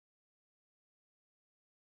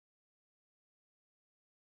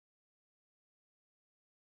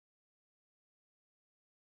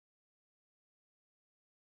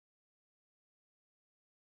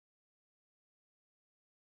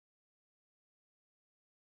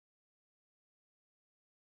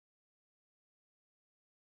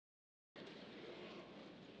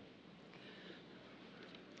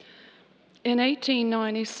In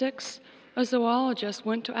 1896, a zoologist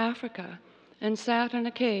went to Africa and sat in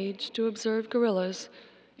a cage to observe gorillas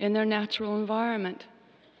in their natural environment.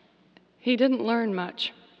 He didn't learn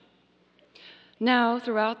much. Now,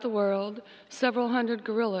 throughout the world, several hundred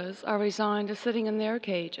gorillas are resigned to sitting in their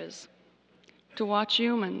cages to watch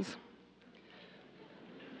humans.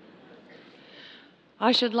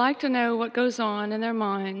 I should like to know what goes on in their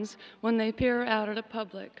minds when they peer out at a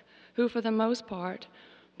public who, for the most part,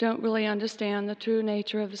 don't really understand the true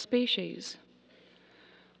nature of the species.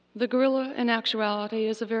 The gorilla, in actuality,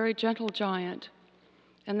 is a very gentle giant,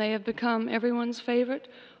 and they have become everyone's favorite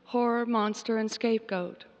horror monster and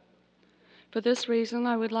scapegoat. For this reason,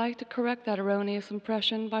 I would like to correct that erroneous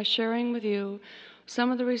impression by sharing with you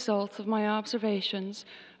some of the results of my observations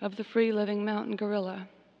of the free-living mountain gorilla.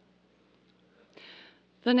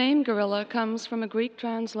 The name gorilla comes from a Greek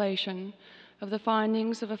translation of the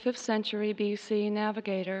findings of a 5th century BC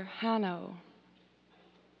navigator, Hanno.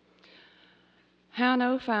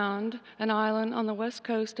 Hanno found an island on the west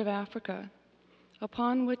coast of Africa,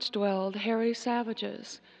 upon which dwelled hairy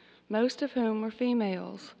savages, most of whom were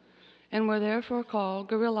females, and were therefore called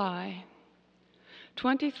gorillae.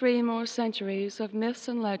 23 more centuries of myths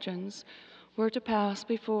and legends were to pass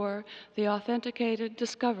before the authenticated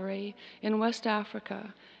discovery in West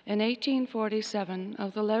Africa in 1847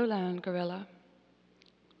 of the lowland gorilla.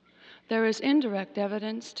 There is indirect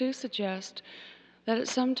evidence to suggest that at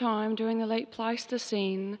some time during the late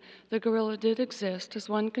Pleistocene, the gorilla did exist as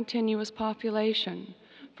one continuous population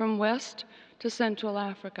from West to Central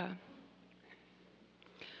Africa.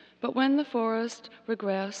 But when the forest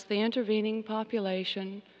regressed, the intervening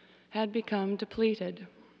population had become depleted.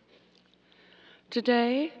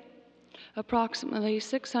 Today, approximately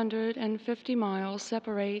 650 miles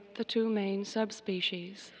separate the two main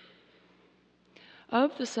subspecies.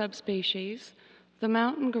 Of the subspecies, the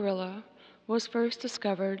mountain gorilla was first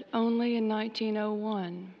discovered only in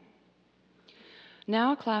 1901.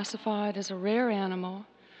 Now classified as a rare animal,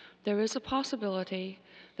 there is a possibility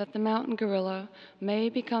that the mountain gorilla may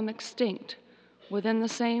become extinct within the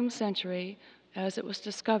same century as it was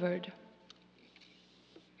discovered.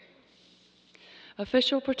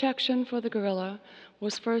 Official protection for the gorilla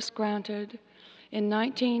was first granted in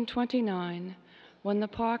 1929 when the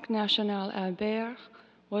Parc National Albert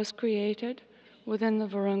was created within the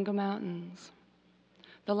Virunga Mountains,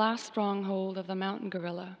 the last stronghold of the mountain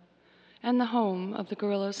gorilla and the home of the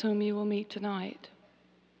gorillas whom you will meet tonight.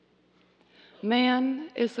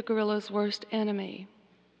 Man is the gorilla's worst enemy.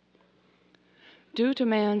 Due to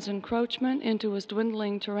man's encroachment into his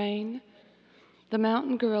dwindling terrain, the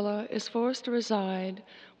mountain gorilla is forced to reside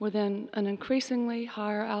within an increasingly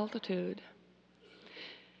higher altitude,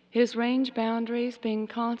 his range boundaries being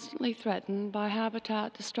constantly threatened by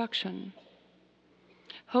habitat destruction.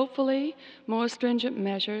 Hopefully, more stringent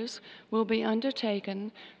measures will be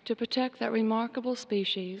undertaken to protect that remarkable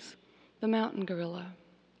species, the mountain gorilla.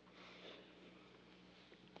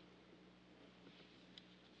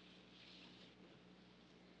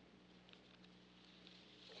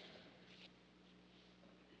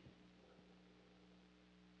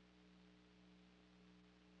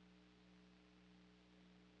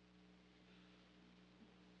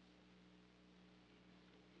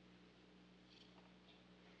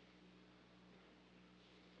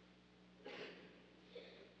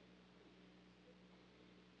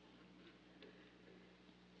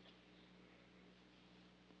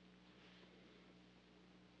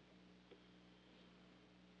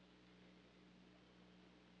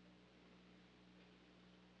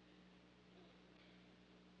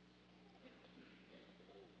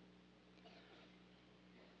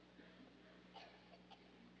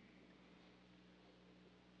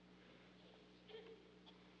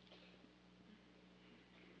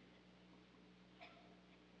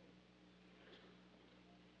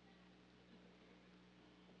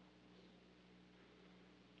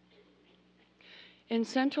 In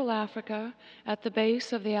Central Africa, at the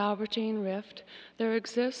base of the Albertine Rift, there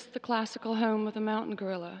exists the classical home of the mountain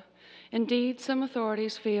gorilla. Indeed, some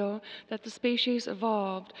authorities feel that the species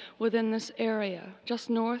evolved within this area, just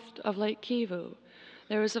north of Lake Kivu.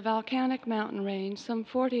 There is a volcanic mountain range some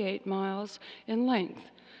 48 miles in length,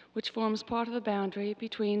 which forms part of the boundary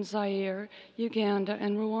between Zaire, Uganda,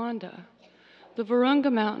 and Rwanda. The Virunga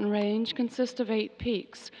mountain range consists of 8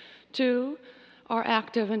 peaks. 2 are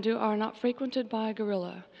active and are not frequented by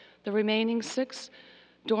gorilla. The remaining 6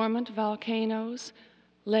 dormant volcanoes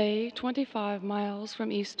lay 25 miles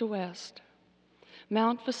from east to west.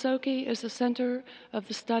 Mount Visoki is the center of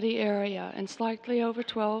the study area and slightly over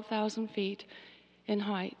 12,000 feet in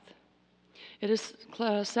height. It is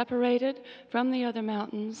separated from the other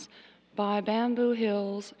mountains by bamboo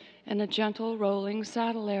hills and a gentle rolling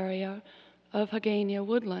saddle area of Hagania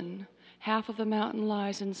woodland. Half of the mountain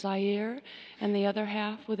lies in Zaire and the other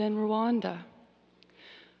half within Rwanda.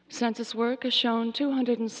 Census work has shown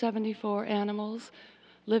 274 animals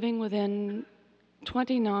living within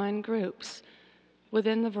 29 groups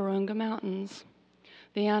within the Virunga Mountains.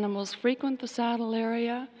 The animals frequent the saddle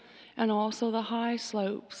area and also the high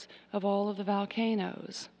slopes of all of the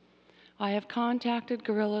volcanoes. I have contacted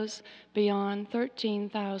gorillas beyond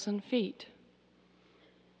 13,000 feet.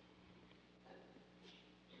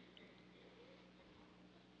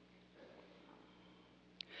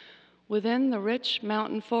 Within the rich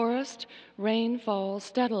mountain forest, rain falls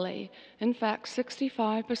steadily, in fact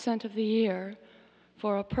 65% of the year,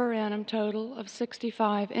 for a per annum total of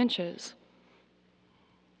 65 inches.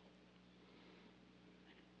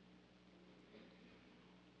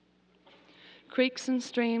 Creeks and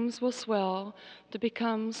streams will swell to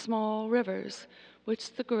become small rivers,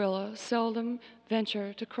 which the gorilla seldom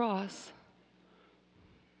venture to cross.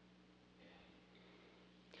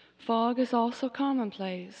 Fog is also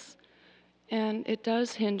commonplace, and it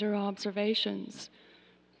does hinder observations.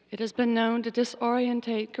 It has been known to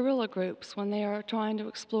disorientate gorilla groups when they are trying to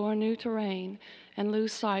explore new terrain and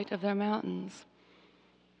lose sight of their mountains.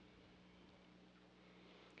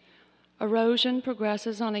 Erosion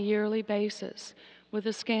progresses on a yearly basis, with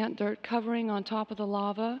the scant dirt covering on top of the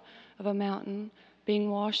lava of a mountain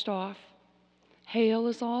being washed off. Hail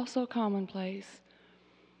is also commonplace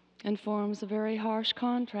and forms a very harsh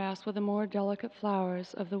contrast with the more delicate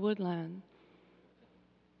flowers of the woodland.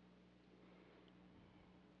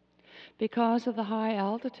 Because of the high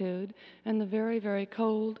altitude and the very, very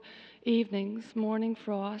cold evenings, morning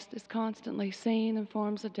frost is constantly seen and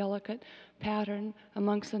forms a delicate pattern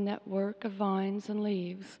amongst the network of vines and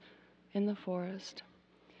leaves in the forest.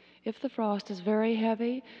 If the frost is very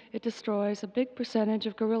heavy, it destroys a big percentage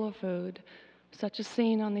of gorilla food, such as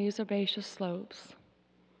seen on these herbaceous slopes.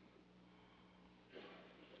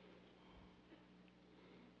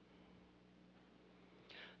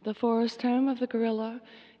 The forest home of the gorilla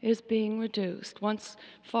is being reduced. Once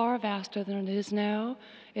far vaster than it is now,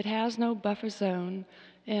 it has no buffer zone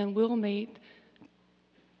and will meet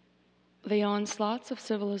the onslaughts of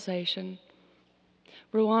civilization.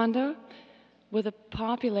 Rwanda, with a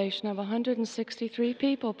population of 163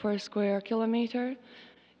 people per square kilometer,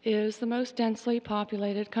 is the most densely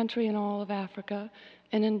populated country in all of Africa,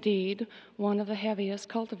 and indeed one of the heaviest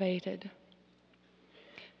cultivated.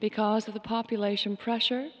 Because of the population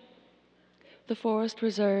pressure, the forest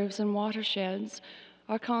reserves and watersheds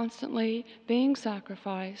are constantly being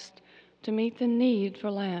sacrificed to meet the need for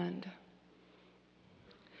land.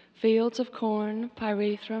 Fields of corn,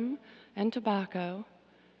 pyrethrum, and tobacco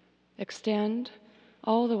extend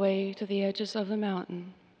all the way to the edges of the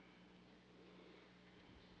mountain.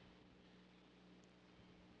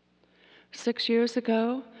 Six years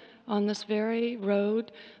ago, on this very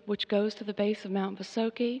road which goes to the base of Mount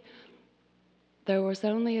Vasoki, there was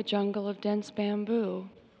only a jungle of dense bamboo.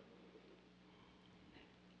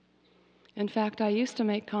 In fact, I used to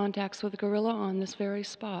make contacts with gorilla on this very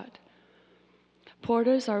spot.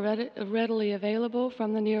 Porters are readily available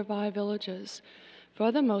from the nearby villages.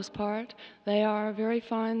 For the most part, they are very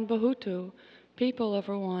fine Bahutu, people of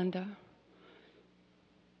Rwanda.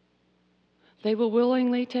 They will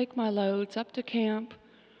willingly take my loads up to camp,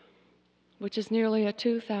 which is nearly a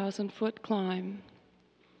 2,000-foot climb.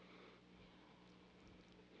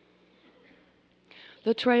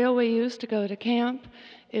 The trail we use to go to camp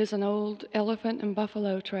is an old elephant and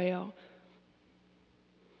buffalo trail.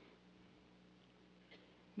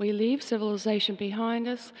 We leave civilization behind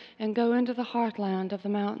us and go into the heartland of the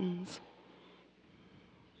mountains.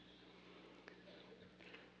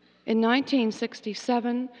 In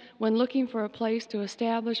 1967, when looking for a place to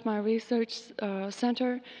establish my research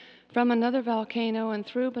center, from another volcano and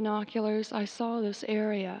through binoculars, I saw this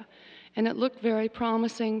area, and it looked very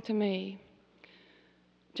promising to me.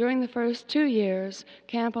 During the first 2 years,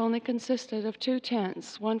 camp only consisted of 2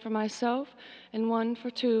 tents, one for myself and one for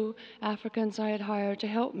 2 Africans I had hired to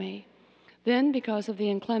help me. Then, because of the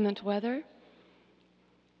inclement weather,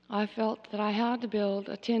 I felt that I had to build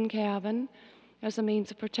a tin cabin as a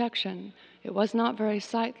means of protection. It was not very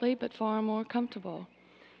sightly, but far more comfortable.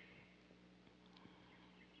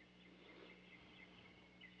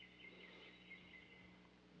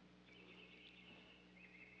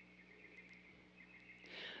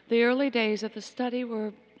 The early days of the study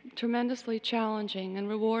were tremendously challenging and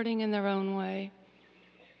rewarding in their own way.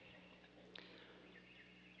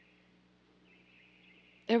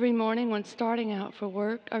 Every morning when starting out for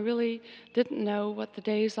work, I really didn't know what the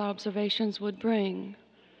day's observations would bring.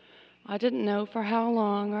 I didn't know for how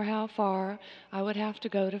long or how far I would have to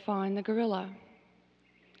go to find the gorilla.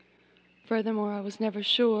 Furthermore, I was never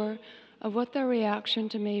sure of what their reaction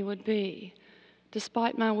to me would be.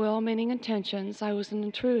 Despite my well-meaning intentions, I was an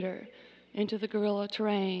intruder into the gorilla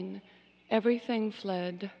terrain. Everything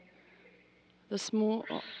fled. The small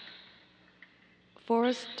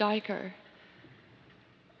forest diker.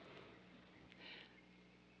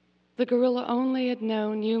 The gorilla only had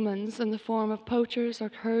known humans in the form of poachers or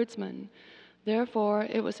herdsmen. Therefore,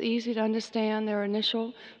 it was easy to understand their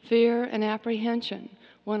initial fear and apprehension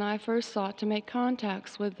when I first sought to make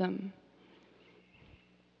contacts with them.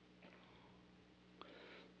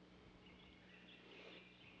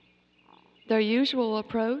 Their usual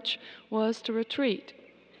approach was to retreat,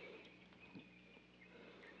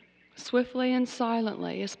 swiftly and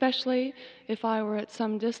silently, especially if I were at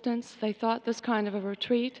some distance. They thought this kind of a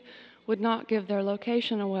retreat would not give their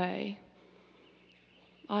location away.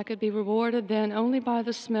 I could be rewarded then only by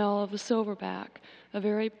the smell of the silverback, a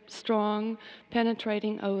very strong,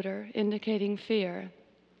 penetrating odor indicating fear.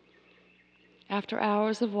 After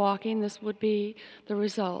hours of walking, this would be the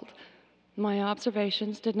result. My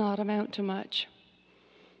observations did not amount to much.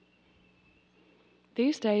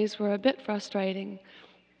 These days were a bit frustrating.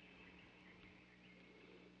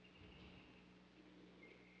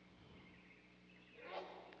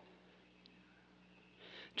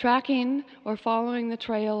 Tracking or following the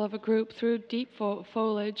trail of a group through deep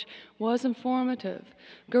foliage was informative.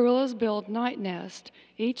 Gorillas build night nests,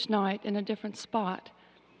 each night in a different spot.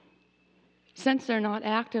 Since they're not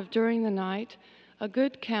active during the night, a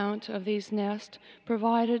good count of these nests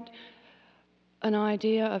provided an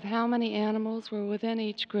idea of how many animals were within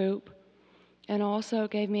each group, and also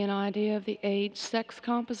gave me an idea of the age, sex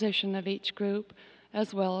composition of each group,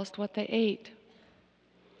 as well as what they ate.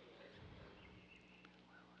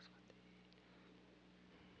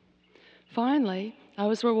 Finally, I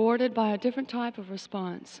was rewarded by a different type of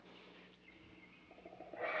response.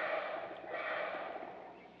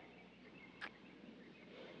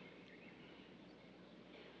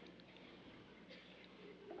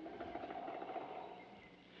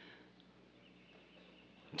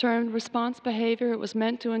 Termed response behavior, it was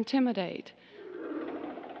meant to intimidate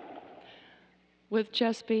with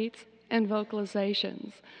chest beats and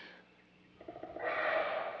vocalizations.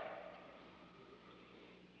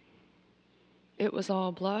 It was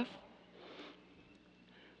all bluff.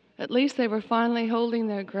 At least they were finally holding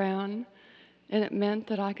their ground, and it meant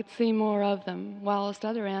that I could see more of them, whilst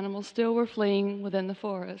other animals still were fleeing within the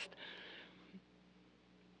forest.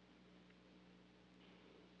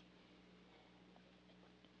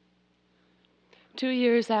 Two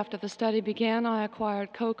years after the study began, I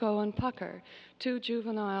acquired Coco and Pucker, two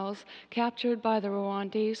juveniles captured by the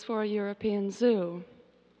Rwandese for a European zoo.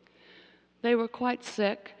 They were quite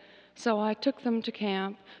sick, so I took them to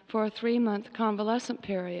camp for a 3-month convalescent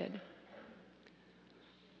period.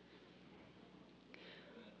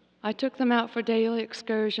 I took them out for daily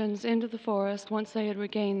excursions into the forest once they had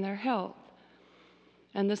regained their health.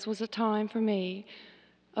 And this was a time for me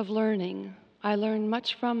of learning. I learned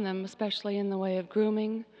much from them, especially in the way of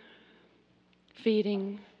grooming,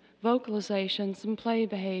 feeding, vocalizations, and play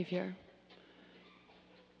behavior.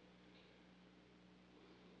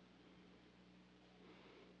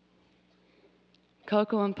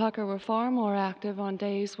 Coco and Pucker were far more active on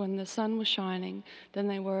days when the sun was shining than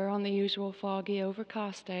they were on the usual foggy,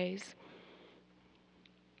 overcast days.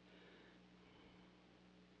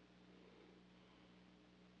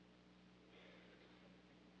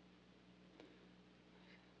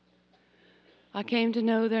 I came to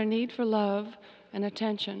know their need for love and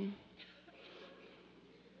attention.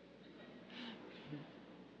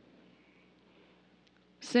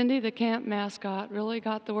 Cindy, the camp mascot, really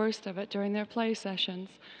got the worst of it during their play sessions.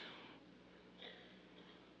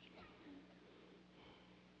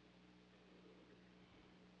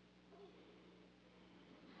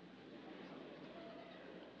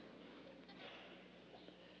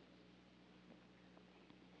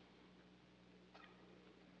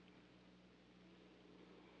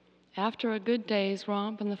 After a good day's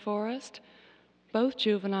romp in the forest, both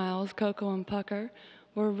juveniles, Coco and Pucker,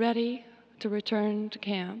 were ready to return to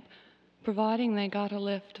camp, providing they got a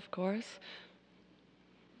lift, of course.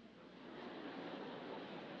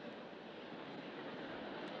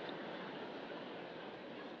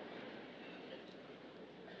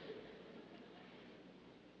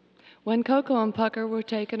 When Coco and Pucker were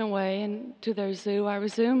taken away to their zoo, I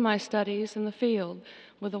resumed my studies in the field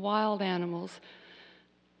with the wild animals,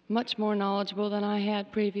 much more knowledgeable than I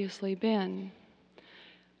had previously been.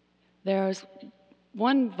 There's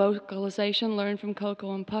one vocalization learned from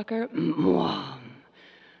Coco and Pucker,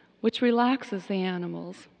 which relaxes the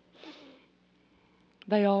animals.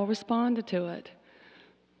 They all responded to it.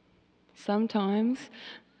 Sometimes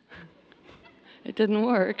it didn't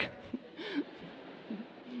work.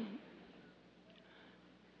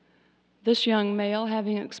 This young male,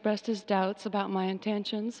 having expressed his doubts about my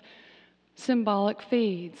intentions, symbolic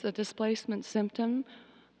feeds, a displacement symptom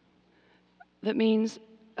that means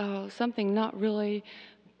something not really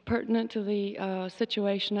pertinent to the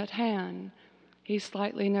situation at hand. He's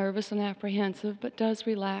slightly nervous and apprehensive, but does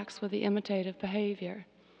relax with the imitative behavior.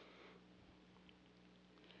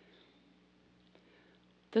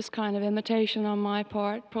 This kind of imitation on my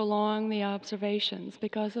part prolonged the observations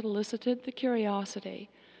because it elicited the curiosity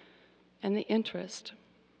and the interest.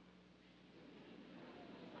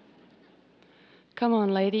 Come on,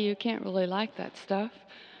 lady, you can't really like that stuff.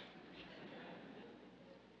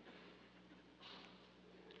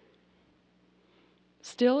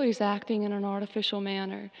 Still, he's acting in an artificial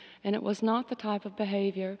manner, and it was not the type of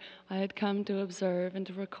behavior I had come to observe and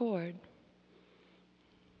to record.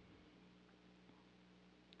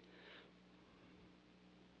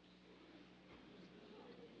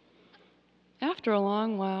 After a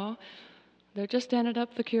long while, there just ended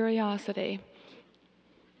up the curiosity.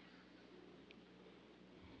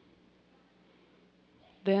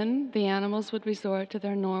 Then the animals would resort to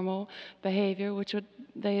their normal behavior, which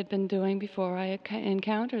they had been doing before I had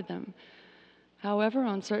encountered them. However,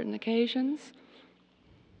 on certain occasions,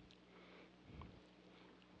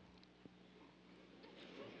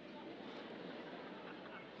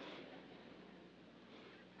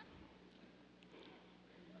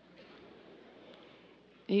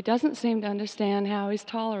 he doesn't seem to understand how he's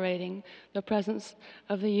tolerating the presence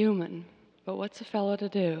of the human. But what's a fellow to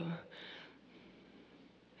do?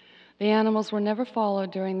 The animals were never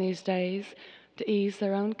followed during these days to ease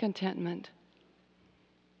their own contentment.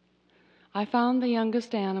 I found the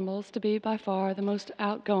youngest animals to be by far the most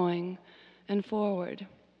outgoing and forward.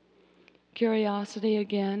 Curiosity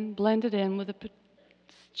again blended in with the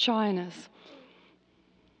shyness.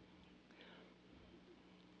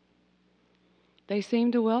 They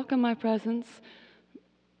seemed to welcome my presence,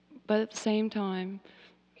 but at the same time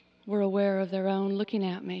were aware of their own looking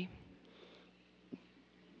at me.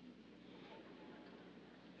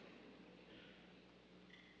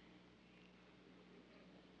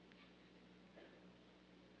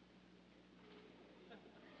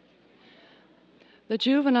 The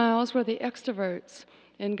juveniles were the extroverts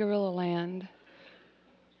in gorilla land.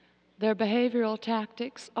 Their behavioral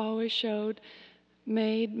tactics always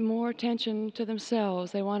made more attention to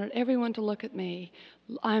themselves. They wanted everyone to look at me.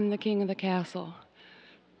 I'm the king of the castle.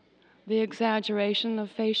 The exaggeration of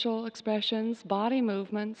facial expressions, body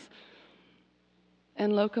movements,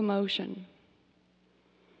 and locomotion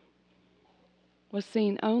was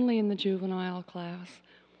seen only in the juvenile class.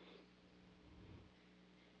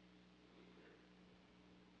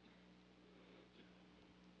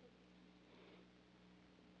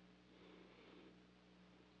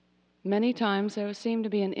 Many times there seemed to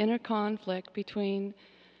be an inner conflict between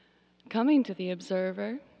coming to the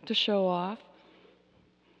observer to show off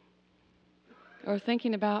or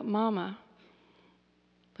thinking about Mama,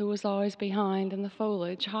 who was always behind in the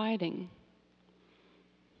foliage, hiding.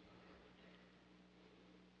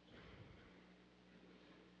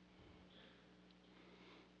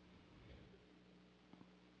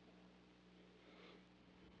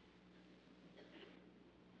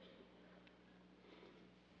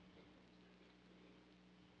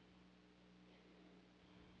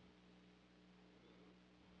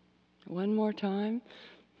 One more time.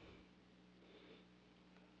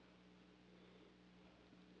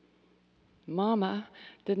 Mama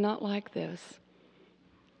did not like this.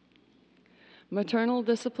 Maternal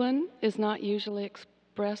discipline is not usually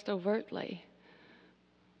expressed overtly.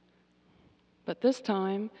 But this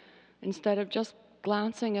time, instead of just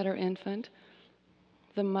glancing at her infant,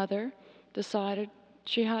 the mother decided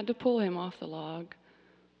she had to pull him off the log.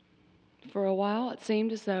 For a while, it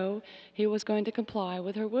seemed as though he was going to comply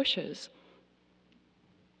with her wishes.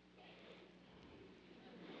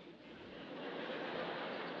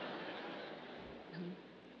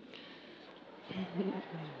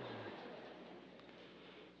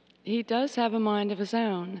 He does have a mind of his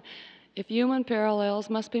own. If human parallels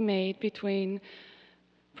must be made between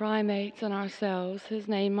primates and ourselves, his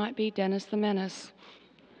name might be Dennis the Menace.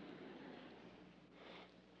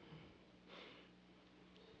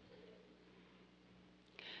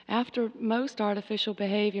 After most artificial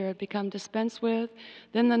behavior had become dispensed with,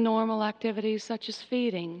 then the normal activities such as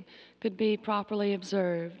feeding could be properly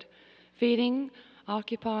observed. Feeding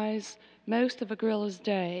occupies most of a gorilla's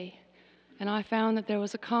day, and I found that there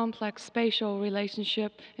was a complex spatial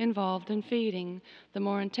relationship involved in feeding. The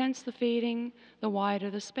more intense the feeding, the wider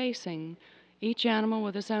the spacing, each animal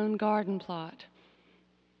with its own garden plot.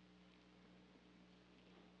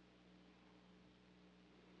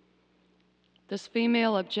 This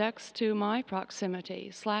female objects to my proximity,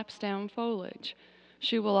 slaps down foliage.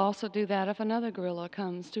 She will also do that if another gorilla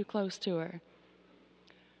comes too close to her.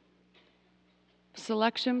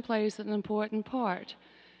 Selection plays an important part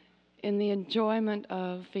in the enjoyment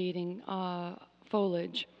of feeding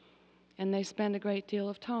foliage, and they spend a great deal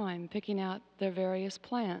of time picking out their various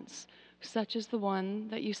plants, such as the one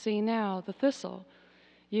that you see now, the thistle.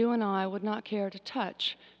 You and I would not care to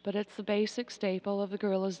touch, but it's the basic staple of the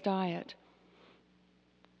gorilla's diet.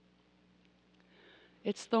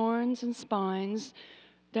 Its thorns and spines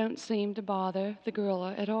don't seem to bother the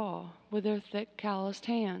gorilla at all with their thick, calloused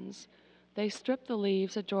hands. They strip the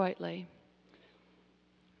leaves adroitly.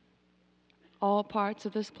 All parts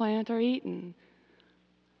of this plant are eaten: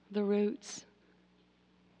 the roots,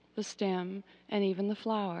 the stem, and even the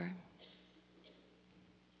flower.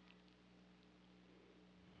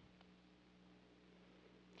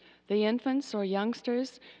 The infants or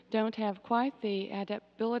youngsters don't have quite the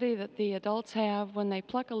adaptability that the adults have when they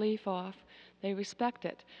pluck a leaf off. They respect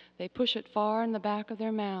it. They push it far in the back of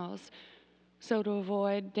their mouths so to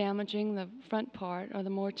avoid damaging the front part or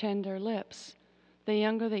the more tender lips. The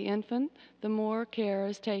younger the infant, the more care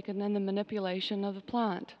is taken in the manipulation of the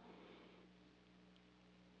plant.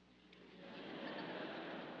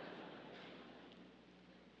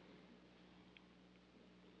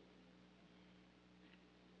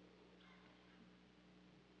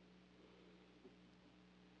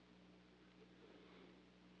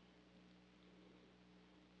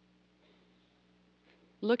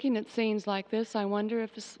 Looking at scenes like this, I wonder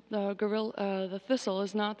if the thistle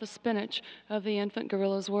is not the spinach of the infant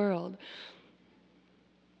gorilla's world.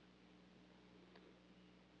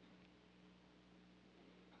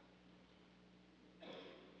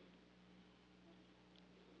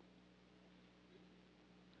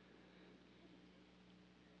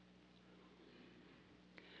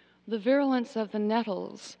 The virulence of the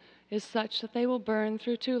nettles is such that they will burn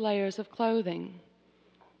through 2 layers of clothing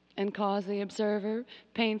and cause the observer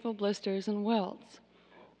painful blisters and welts.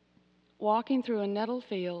 Walking through a nettle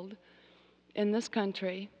field in this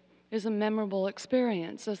country is a memorable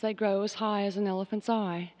experience as they grow as high as an elephant's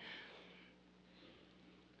eye.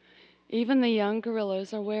 Even the young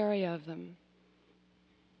gorillas are wary of them,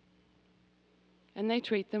 and they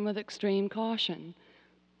treat them with extreme caution.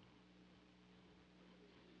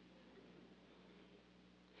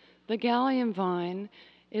 The gallium vine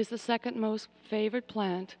is the second most favored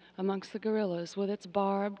plant amongst the gorillas, with its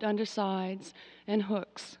barbed undersides and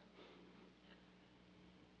hooks.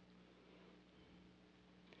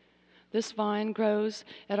 This vine grows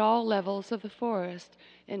at all levels of the forest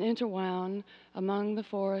and interwound among the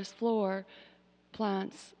forest floor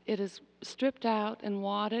plants. It is stripped out and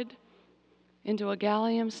wadded into a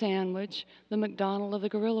gallium sandwich, the McDonald of the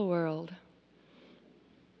gorilla world.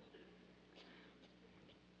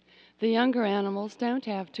 The younger animals don't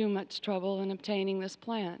have too much trouble in obtaining this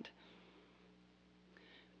plant.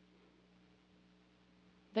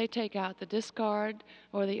 They take out the discard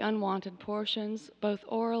or the unwanted portions, both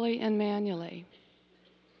orally and manually.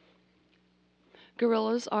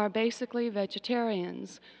 Gorillas are basically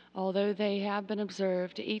vegetarians, although they have been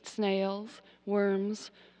observed to eat snails, worms,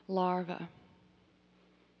 larvae.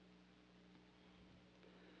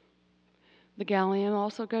 The gallium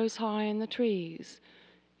also goes high in the trees,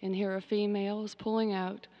 and here a female is pulling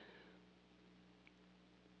out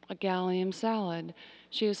a gallium salad.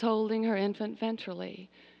 She is holding her infant ventrally.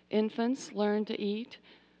 Infants learn to eat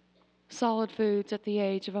solid foods at the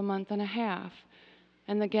age of 1.5 months,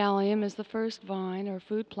 and the gallium is the first vine or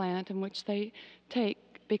food plant in which they take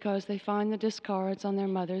because they find the discards on their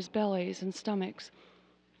mother's bellies and stomachs.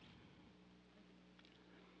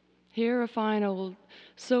 Here a fine old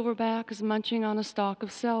silverback is munching on a stalk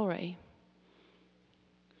of celery.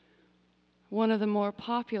 One of the more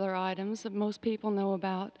popular items that most people know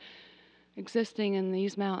about existing in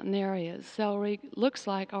these mountain areas. Celery looks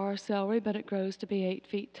like our celery, but it grows to be 8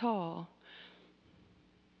 feet tall.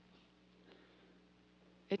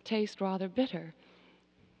 It tastes rather bitter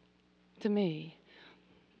to me.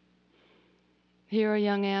 Here a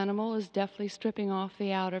young animal is deftly stripping off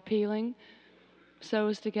the outer peeling so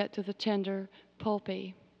as to get to the tender,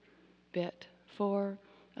 pulpy bit for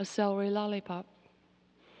a celery lollipop.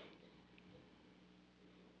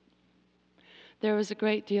 There is a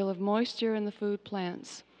great deal of moisture in the food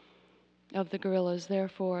plants of the gorillas,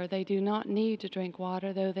 therefore they do not need to drink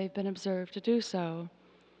water, though they've been observed to do so.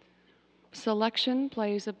 Selection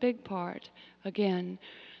plays a big part. Again,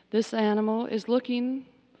 this animal is looking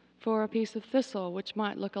for a piece of thistle, which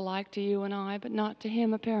might look alike to you and I, but not to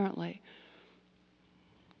him apparently.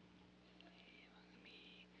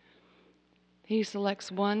 He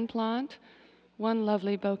selects one plant, one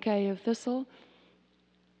lovely bouquet of thistle,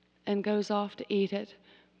 and goes off to eat it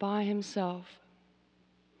by himself.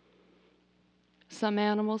 Some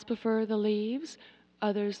animals prefer the leaves,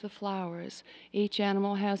 others the flowers. Each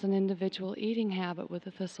animal has an individual eating habit with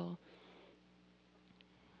the thistle.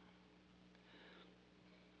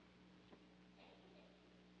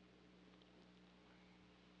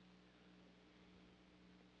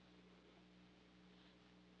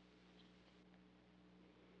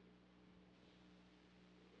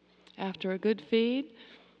 After a good feed,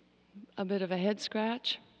 a bit of a head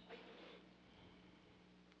scratch,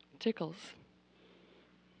 tickles,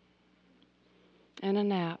 and a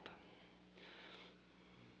nap.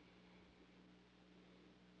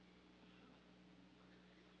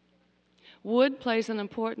 Wood plays an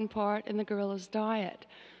important part in the gorilla's diet,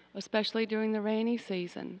 especially during the rainy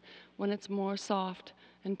season when it's more soft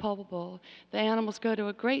and pulpable. The animals go to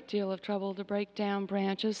a great deal of trouble to break down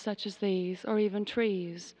branches such as these, or even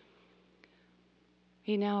trees.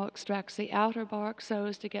 He now extracts the outer bark so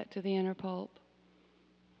as to get to the inner pulp.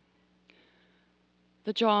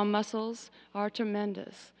 The jaw muscles are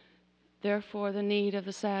tremendous, therefore the need of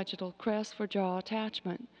the sagittal crest for jaw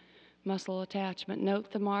attachment. Muscle attachment. Note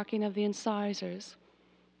the marking of the incisors.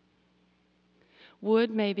 Wood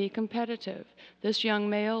may be competitive. This young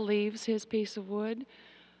male leaves his piece of wood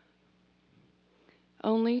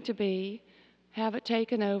only to have it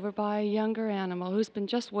taken over by a younger animal who's been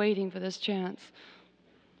just waiting for this chance.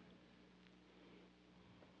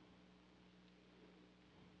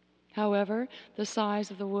 However, the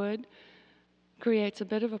size of the wood creates a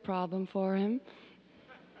bit of a problem for him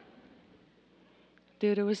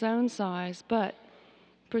due to his own size, but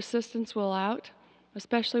persistence will out,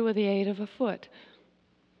 especially with the aid of a foot.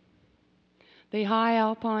 The high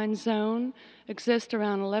alpine zone exists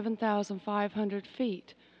around 11,500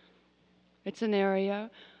 feet. It's an area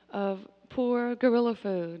of poor gorilla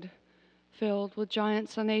food filled with giant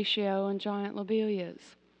senecio and giant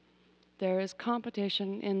lobelias. There is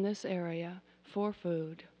competition in this area for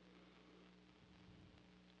food.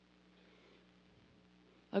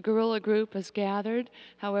 A gorilla group is gathered.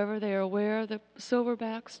 However, they are aware that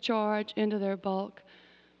silverback's charge into their bulk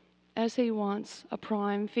as he wants a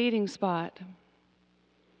prime feeding spot.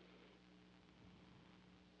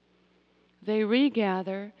 They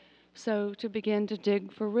regather so to begin to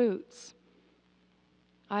dig for roots.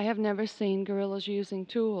 I have never seen gorillas using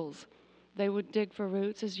tools. They would dig for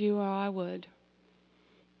roots as you or I would.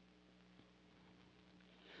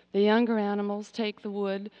 The younger animals take the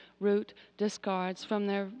wood root discards from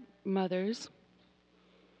their mothers,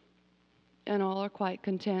 and all are quite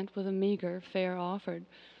content with the meager fare offered.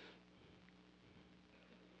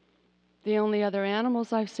 The only other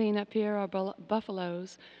animals I've seen up here are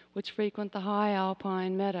buffaloes, which frequent the high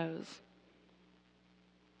alpine meadows.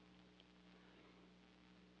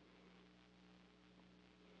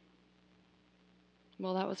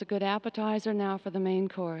 Well, that was a good appetizer. Now for the main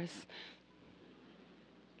course.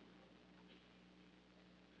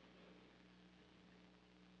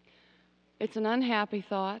 It's an unhappy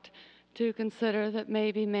thought to consider that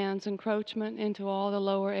maybe man's encroachment into all the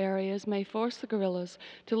lower areas may force the gorillas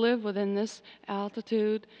to live within this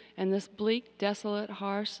altitude and this bleak, desolate,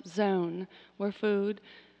 harsh zone where food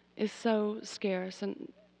is so scarce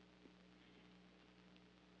and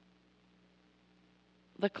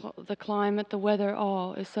the climate, the weather,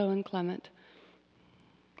 all is so inclement.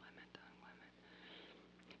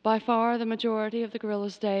 By far, the majority of the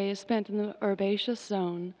gorilla's day is spent in the herbaceous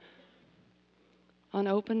zone on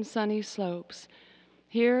open, sunny slopes.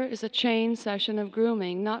 Here is a chain session of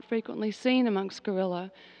grooming, not frequently seen amongst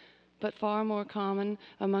gorilla, but far more common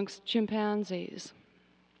amongst chimpanzees.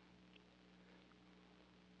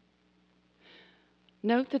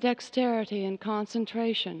 Note the dexterity and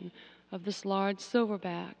concentration of this large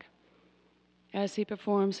silverback as he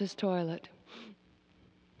performs his toilet.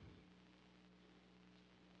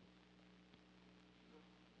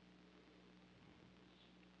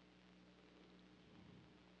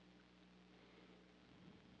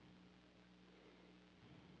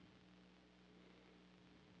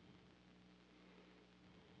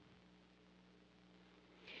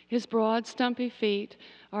 His broad, stumpy feet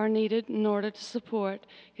are needed in order to support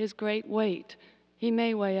his great weight. He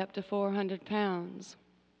may weigh up to 400 pounds.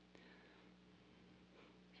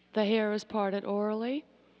 The hair is parted orally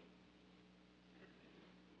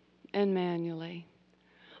and manually.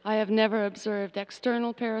 I have never observed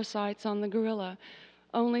external parasites on the gorilla,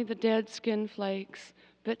 only the dead skin flakes,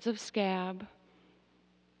 bits of scab,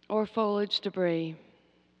 or foliage debris.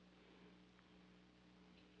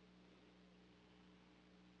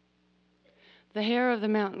 The hair of the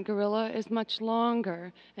mountain gorilla is much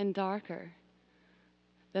longer and darker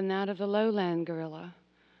than that of the lowland gorilla,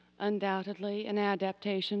 undoubtedly an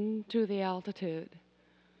adaptation to the altitude.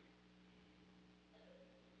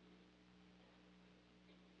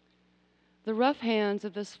 The rough hands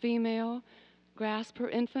of this female grasp her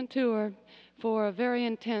infant to her for a very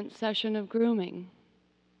intense session of grooming.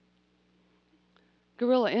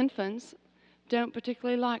 Gorilla infants don't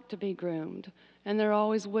particularly like to be groomed, and they're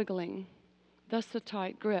always wiggling, thus the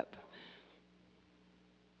tight grip.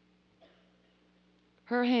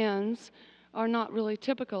 Her hands are not really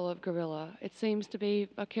typical of gorilla. It seems to be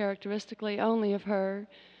a characteristically only of her,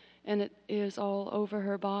 and it is all over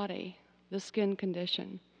her body, the skin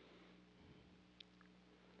condition.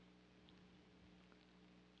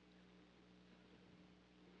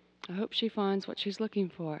 I hope she finds what she's looking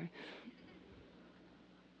for.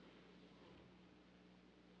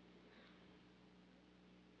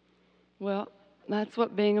 Well, that's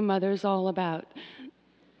what being a mother is all about.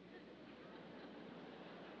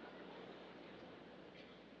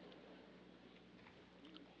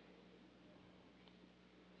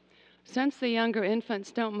 Since the younger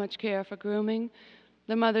infants don't much care for grooming,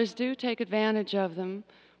 the mothers do take advantage of them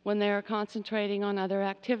when they are concentrating on other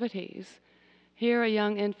activities. Here, a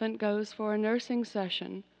young infant goes for a nursing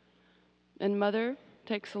session, and mother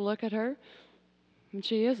takes a look at her, and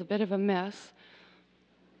she is a bit of a mess,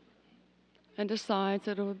 and decides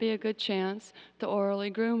that it would be a good chance to orally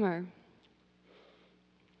groom her.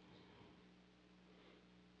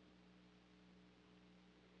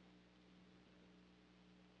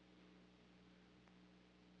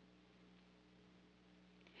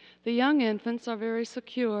 The young infants are very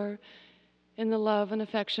secure in the love and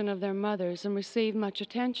affection of their mothers and receive much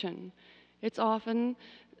attention. It's often,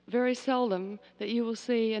 very seldom, that you will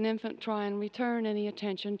see an infant try and return any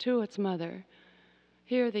attention to its mother.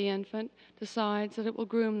 Here the infant decides that it will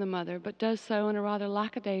groom the mother, but does so in a rather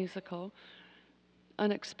lackadaisical,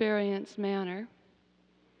 unexperienced manner,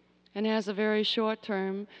 and has a very short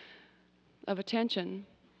term of attention.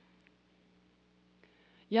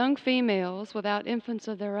 Young females without infants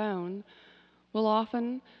of their own will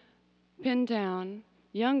often pin down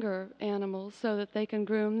younger animals so that they can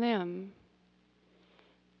groom them.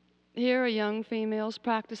 Here a young female's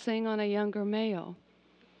practicing on a younger male.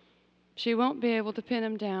 She won't be able to pin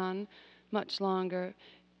him down much longer.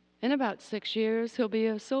 In about 6 years, he'll be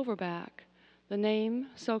a silverback, the name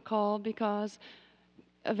so called because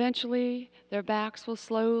eventually their backs will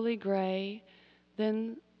slowly gray,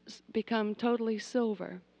 then become totally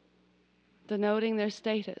silver, denoting their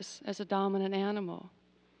status as a dominant animal.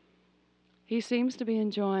 He seems to be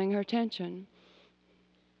enjoying her attention.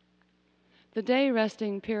 The day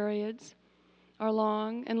resting periods are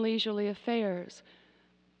long and leisurely affairs.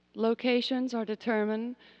 Locations are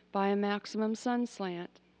determined by a maximum sun slant.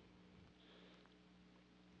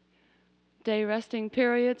 Day resting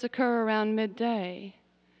periods occur around midday.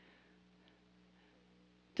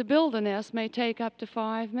 To build a nest may take up to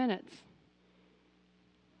 5 minutes.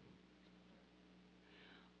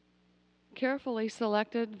 Carefully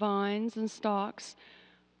selected vines and stalks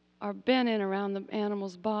are bent in around the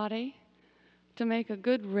animal's body to make a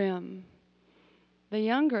good rim. The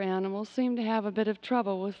younger animals seem to have a bit of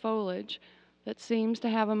trouble with foliage that seems to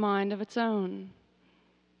have a mind of its own.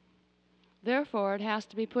 Therefore, it has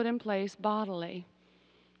to be put in place bodily.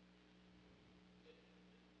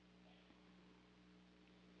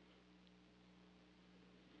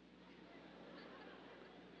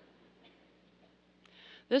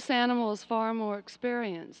 This animal is far more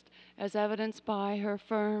experienced, as evidenced by her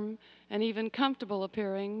firm and even comfortable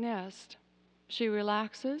appearing nest. She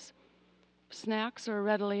relaxes. Snacks are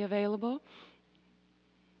readily available.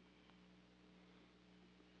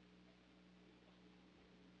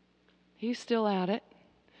 He's still at it.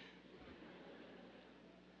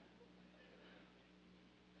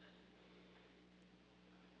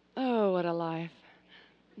 Oh, what a life.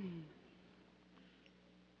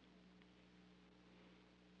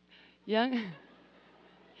 Young.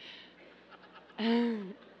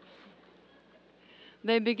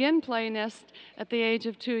 They begin play nest at the age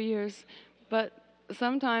of 2 years, but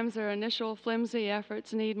sometimes their initial flimsy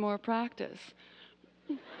efforts need more practice.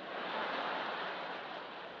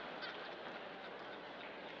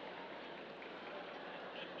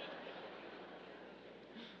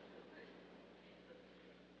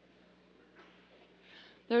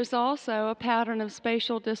 There's also a pattern of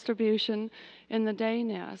spatial distribution in the day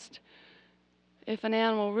nest. If an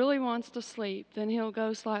animal really wants to sleep, then he'll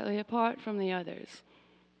go slightly apart from the others.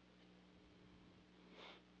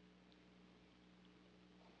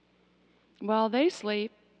 While they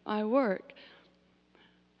sleep, I work,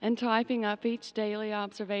 and typing up each daily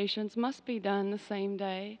observations must be done the same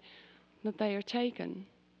day that they are taken.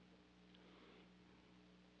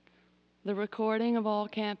 The recording of all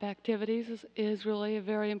camp activities is really a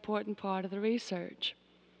very important part of the research.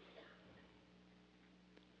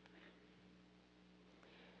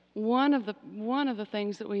 One of the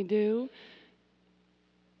things that we do,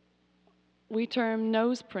 we term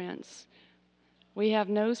nose prints. We have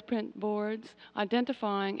nose print boards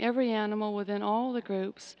identifying every animal within all the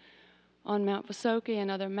groups on Mount Visoki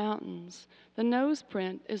and other mountains. The nose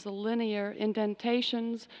print is the linear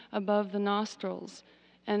indentations above the nostrils,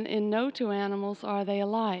 and in no two animals are they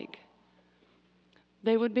alike.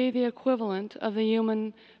 They would be the equivalent of the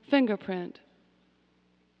human fingerprint.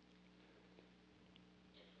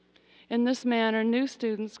 In this manner, new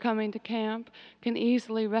students coming to camp can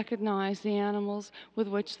easily recognize the animals with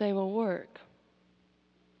which they will work.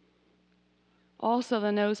 Also,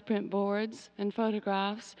 the nose print boards and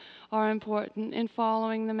photographs are important in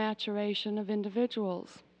following the maturation of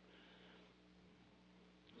individuals.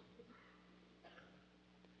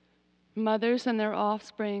 Mothers and their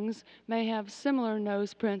offsprings may have similar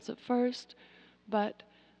nose prints at first, but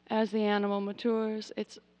as the animal matures,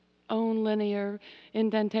 its own linear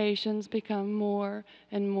indentations become more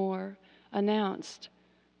and more announced.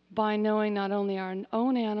 By knowing not only our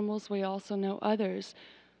own animals, we also know others.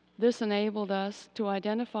 This enabled us to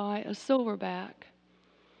identify a silverback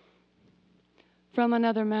from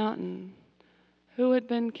another mountain who had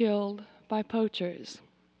been killed by poachers.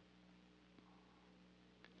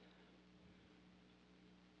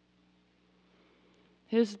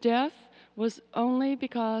 His death was only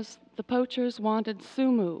because the poachers wanted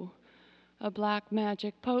sumu, a black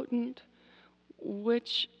magic potent,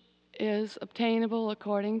 which is obtainable,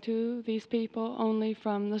 according to these people, only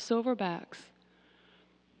from the silverbacks.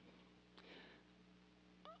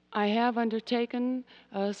 I have undertaken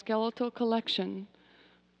a skeletal collection.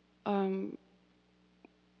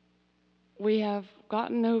 We have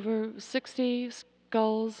gotten over 60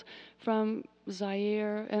 skulls from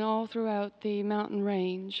Zaire and all throughout the mountain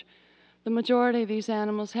range. The majority of these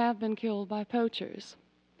animals have been killed by poachers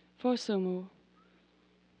for sumu.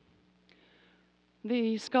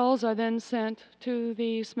 The skulls are then sent to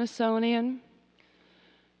the Smithsonian,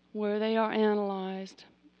 where they are analyzed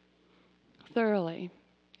thoroughly.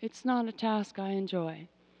 It's not a task I enjoy.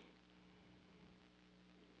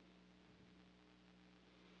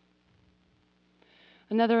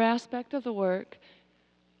 Another aspect of the work,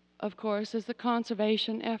 of course, is the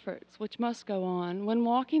conservation efforts, which must go on. When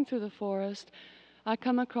walking through the forest, I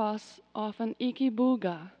come across often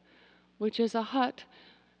ikibuga, which is a hut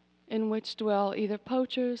in which dwell either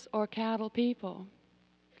poachers or cattle people.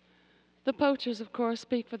 The poachers, of course,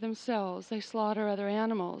 speak for themselves. They slaughter other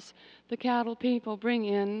animals. The cattle people bring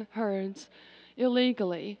in herds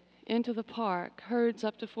illegally into the park, herds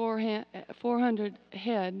up to 400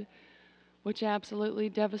 head, which absolutely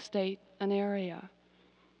devastate an area.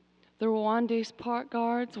 The Rwandese park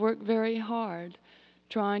guards work very hard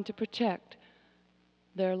trying to protect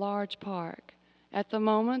their large park. At the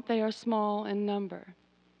moment, they are small in number.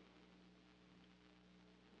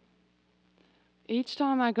 Each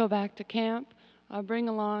time I go back to camp, I bring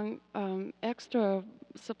along extra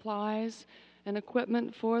supplies and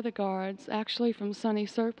equipment for the guards, actually from Sunny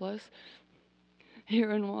Surplus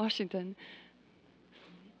here in Washington.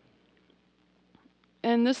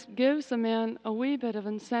 And this gives the men a wee bit of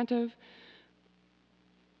incentive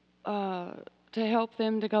to help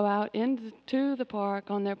them to go out into the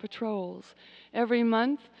park on their patrols. Every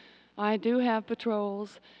month, I do have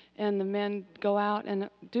patrols, and the men go out and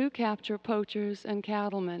do capture poachers and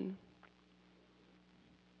cattlemen,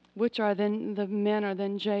 the men are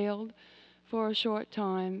then jailed for a short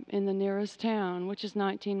time in the nearest town, which is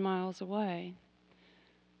 19 miles away.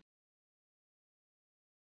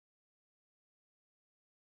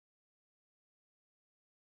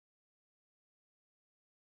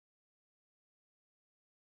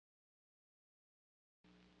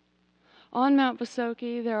 On Mount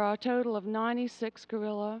Visoki, there are a total of 96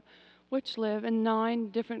 gorilla, which live in 9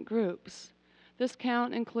 different groups. This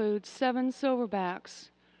count includes 7 silverbacks,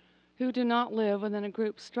 who do not live within a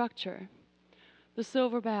group structure. The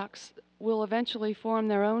silverbacks will eventually form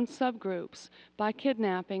their own subgroups by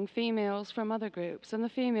kidnapping females from other groups, and the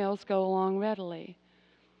females go along readily.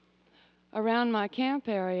 Around my camp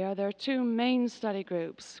area, there are 2 main study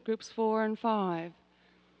groups, groups 4 and 5.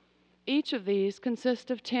 Each of these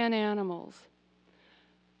consists of 10 animals.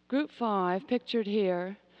 Group 5, pictured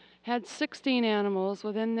here, had 16 animals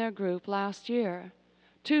within their group last year.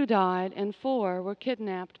 2 died and 4 were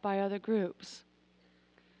kidnapped by other groups.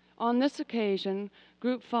 On this occasion,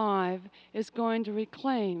 Group 5 is going to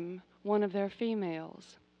reclaim one of their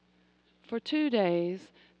females. For 2 days,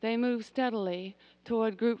 they move steadily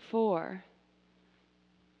toward Group 4.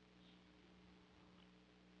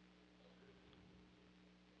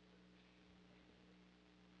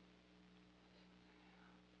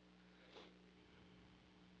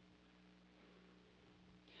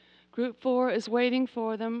 Group 4 is waiting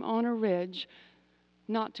for them on a ridge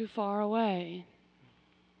not too far away.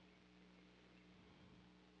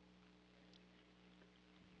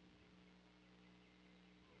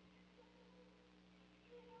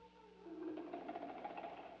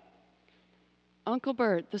 Uncle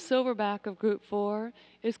Bert, the silverback of Group 4,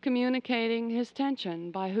 is communicating his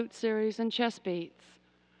tension by hoot series and chest beats.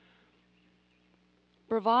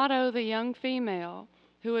 Bravado, the young female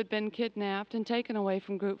who had been kidnapped and taken away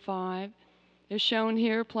from Group 5, is shown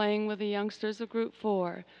here playing with the youngsters of Group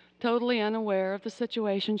 4, totally unaware of the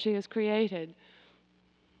situation she has created.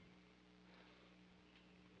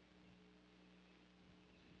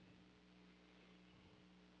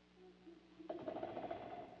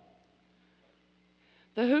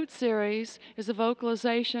 The hoot series is a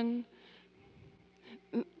vocalization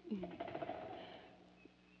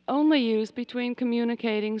only used between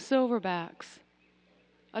communicating silverbacks,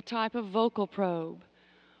 a type of vocal probe,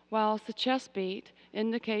 whilst the chest beat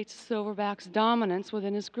indicates silverback's dominance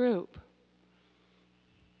within his group.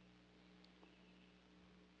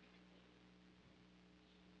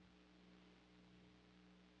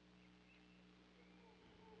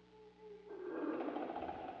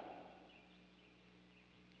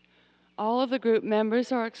 All of the group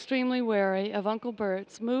members are extremely wary of Uncle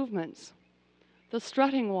Bert's movements. The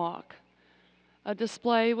strutting walk, a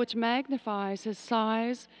display which magnifies his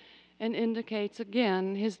size and indicates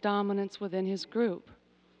again his dominance within his group.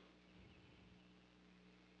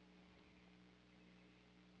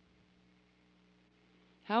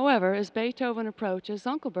 However, as Beethoven approaches,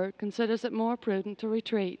 Uncle Bert considers it more prudent to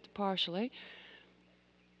retreat partially.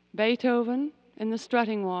 Beethoven in the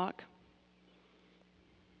strutting walk,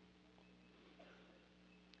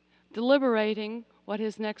 deliberating what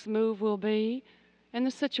his next move will be, and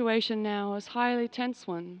the situation now is a highly tense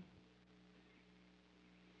one.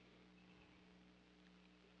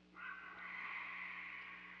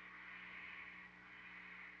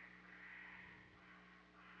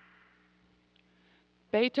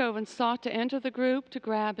 Beethoven sought to enter the group to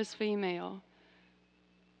grab his female.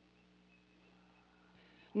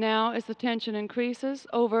 Now, as the tension increases,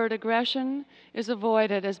 overt aggression is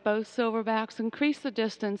avoided as both silverbacks increase the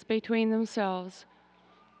distance between themselves.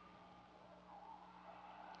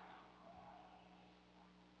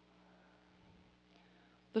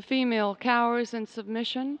 The female cowers in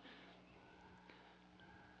submission.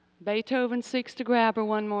 Beethoven seeks to grab her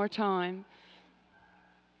one more time.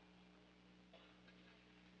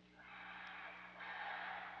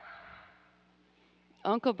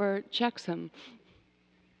 Uncle Bert checks him.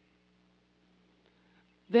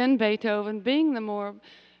 Then Beethoven, being the more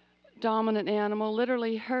dominant animal,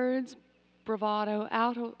 literally herds Bravado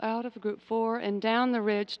out of Group 4 and down the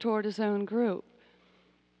ridge toward his own group.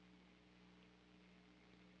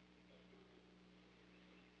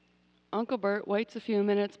 Uncle Bert waits a few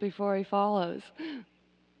minutes before he follows.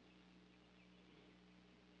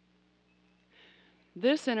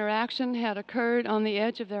 This interaction had occurred on the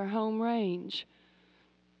edge of their home range.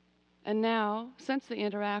 And now, since the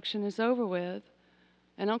interaction is over with,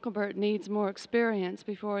 and Uncle Bert needs more experience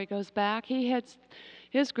before he goes back, he heads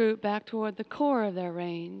his group back toward the core of their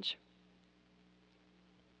range.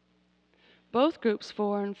 Both groups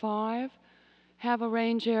 4 and 5 have a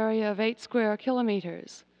range area of 8 square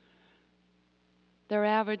kilometers. Their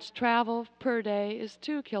average travel per day is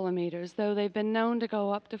 2 kilometers, though they've been known to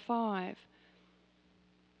go up to 5.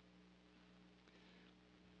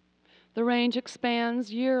 The range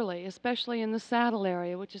expands yearly, especially in the saddle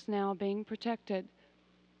area, which is now being protected.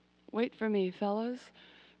 Wait for me, fellows.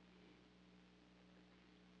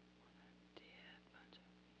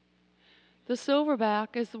 The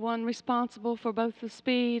silverback is the one responsible for both the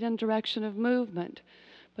speed and direction of movement,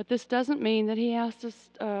 but this doesn't mean that he has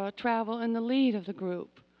to travel in the lead of the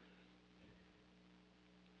group.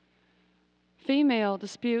 Female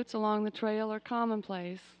disputes along the trail are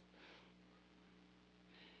commonplace.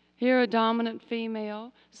 Here, a dominant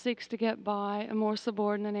female seeks to get by a more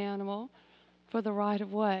subordinate animal for the right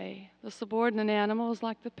of way. The subordinate animal is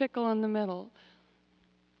like the pickle in the middle.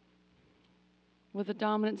 With the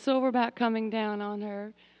dominant silverback coming down on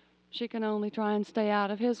her, she can only try and stay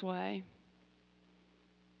out of his way.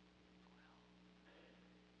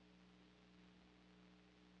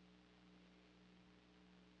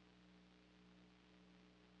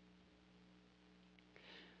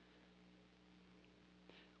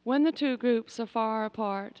 When the two groups are far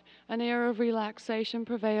apart, an air of relaxation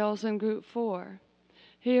prevails in group 4.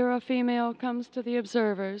 Here a female comes to the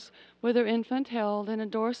observers with her infant held in a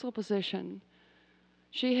dorsal position.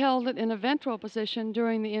 She held it in a ventral position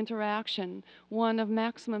during the interaction, one of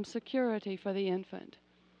maximum security for the infant.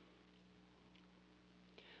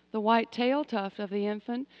 The white tail tuft of the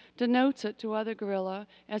infant denotes it to other gorilla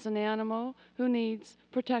as an animal who needs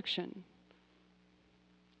protection,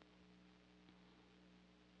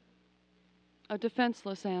 a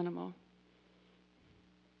defenseless animal.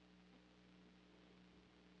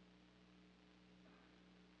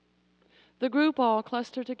 The group all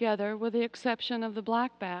cluster together with the exception of the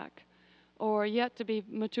blackback, or yet to be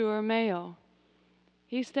mature male.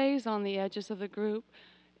 He stays on the edges of the group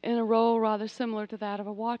in a role rather similar to that of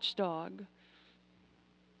a watchdog.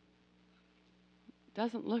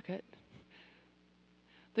 Doesn't look it.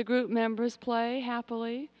 The group members play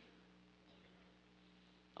happily,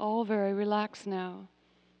 all very relaxed now.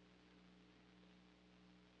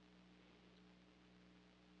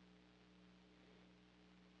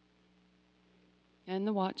 And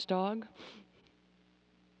the watchdog.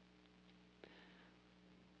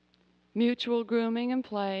 Mutual grooming and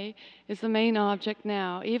play is the main object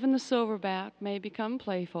now. Even the silverback may become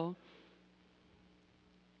playful.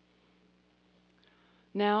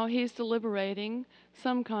 Now he's deliberating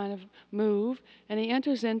some kind of move, and he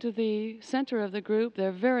enters into the center of the group.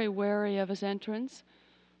 They're very wary of his entrance.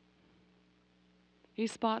 He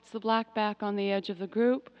spots the blackback on the edge of the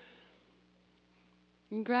group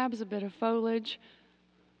and grabs a bit of foliage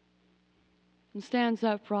and stands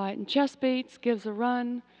upright and chest beats, gives a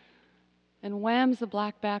run, and whams the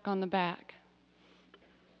blackback on the back.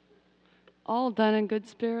 All done in good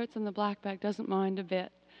spirits, and the blackback doesn't mind a bit.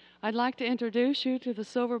 I'd like to introduce you to the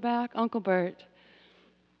silverback Uncle Bert.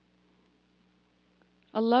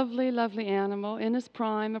 A lovely, lovely animal in his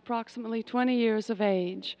prime, approximately 20 years of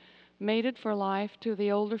age, mated for life to the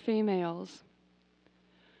older females.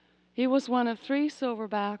 He was one of 3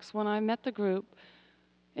 silverbacks when I met the group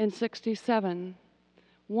in '67.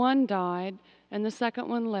 One died, and the second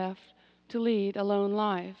one left to lead a lone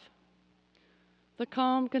life. The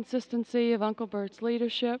calm consistency of Uncle Bert's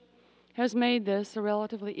leadership has made this a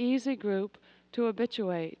relatively easy group to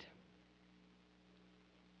habituate.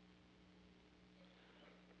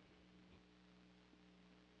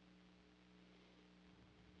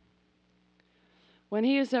 When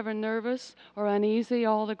he is ever nervous or uneasy,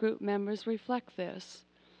 all the group members reflect this.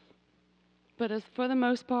 But for the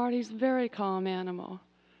most part, he's a very calm animal.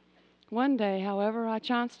 One day, however, I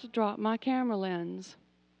chanced to drop my camera lens.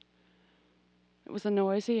 It was a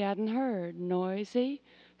noise he hadn't heard. Noisy,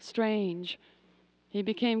 strange. He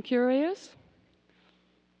became curious,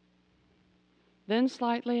 then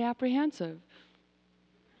slightly apprehensive.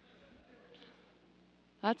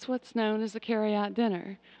 That's what's known as a carry-out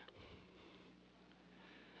dinner.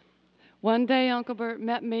 One day, Uncle Bert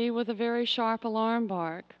met me with a very sharp alarm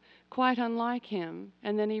bark, quite unlike him,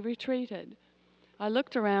 and then he retreated. I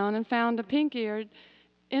looked around and found a pink-eared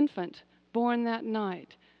infant born that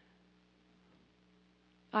night.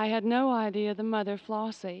 I had no idea the mother,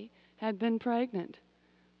 Flossie, had been pregnant.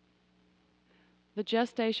 The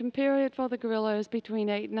gestation period for the gorilla is between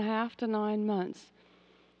 8.5 to 9 months.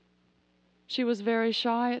 She was very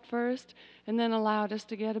shy at first and then allowed us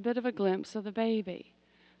to get a bit of a glimpse of the baby.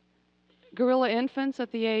 Gorilla infants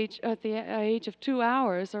at the age of 2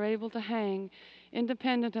 hours are able to hang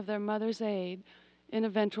independent of their mother's aid in a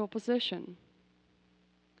ventral position.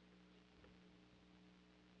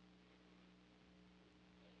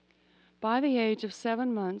 By the age of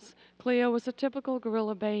 7 months, Cleo was a typical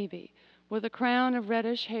gorilla baby with a crown of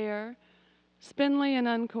reddish hair, spindly and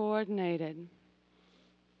uncoordinated.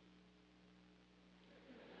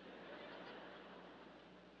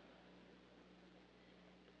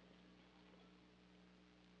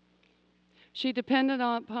 She depended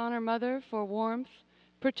upon her mother for warmth,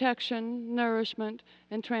 protection, nourishment,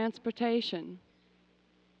 and transportation.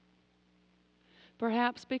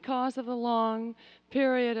 Perhaps because of the long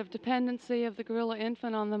period of dependency of the gorilla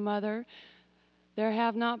infant on the mother, there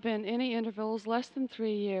have not been any intervals less than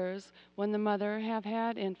 3 years when the mother have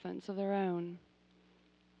had infants of their own.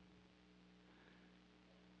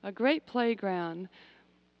 A great playground.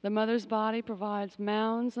 The mother's body provides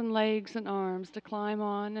mounds and legs and arms to climb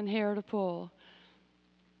on and hair to pull.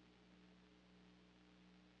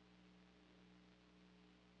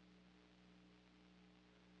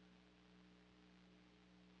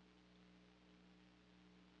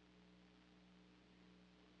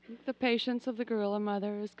 The patience of the gorilla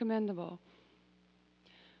mother is commendable.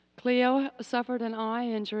 Cleo suffered an eye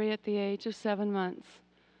injury at the age of 7 months.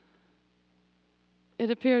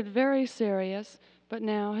 It appeared very serious, but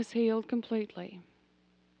now has healed completely.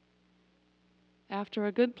 After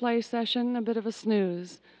a good play session, a bit of a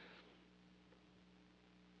snooze.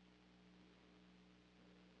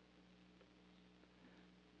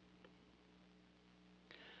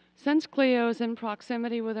 Since Cleo is in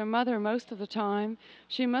proximity with her mother most of the time,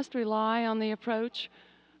 she must rely on the approach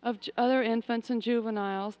of other infants and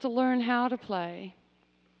juveniles to learn how to play.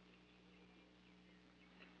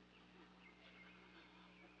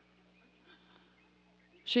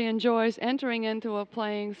 She enjoys entering into a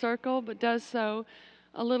playing circle, but does so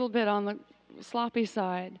a little bit on the sloppy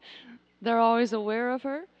side. They're always aware of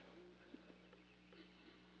her,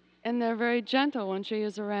 and they're very gentle when she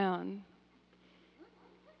is around.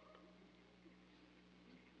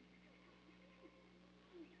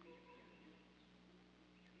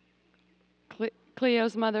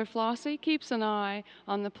 Cleo's mother, Flossie, keeps an eye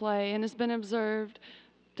on the play and has been observed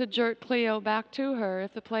to jerk Cleo back to her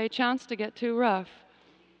if the play chanced to get too rough.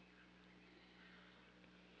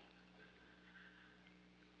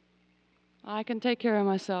 I can take care of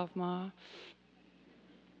myself, Ma.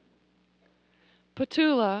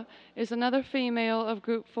 Petula is another female of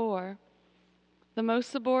Group 4, the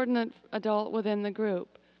most subordinate adult within the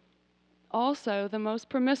group. Also, the most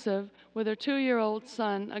permissive with her 2-year-old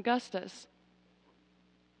son, Augustus.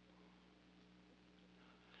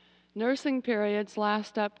 Nursing periods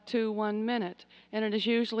last up to 1 minute, and it is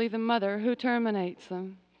usually the mother who terminates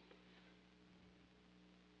them.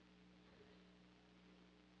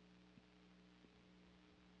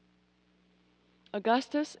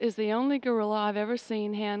 Augustus is the only gorilla I've ever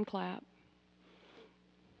seen hand clap.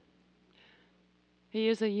 He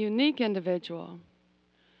is a unique individual,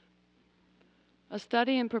 a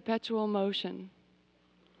study in perpetual motion.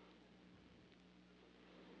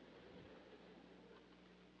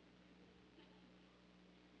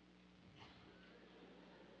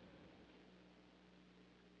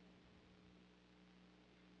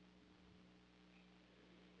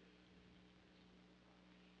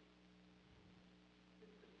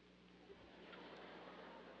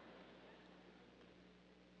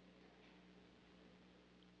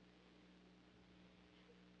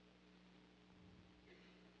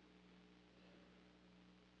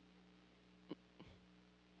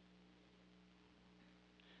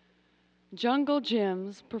 Jungle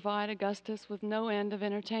gyms provide Augustus with no end of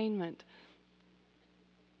entertainment.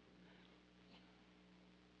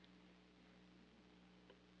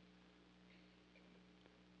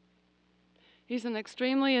 He's an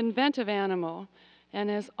extremely inventive animal and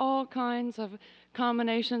has all kinds of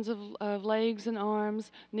combinations of legs and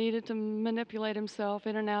arms needed to manipulate himself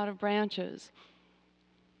in and out of branches.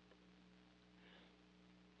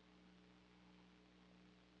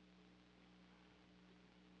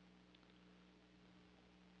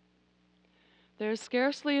 There is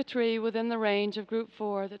scarcely a tree within the range of Group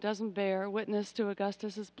 4 that doesn't bear witness to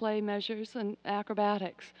Augustus's play measures and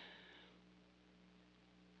acrobatics.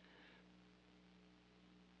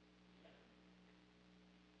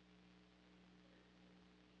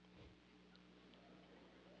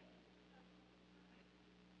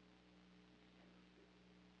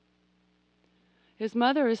 His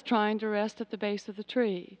mother is trying to rest at the base of the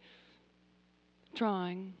tree.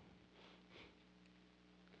 Trying.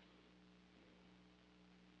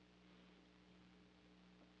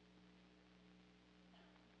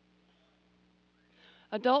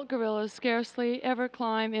 Adult gorillas scarcely ever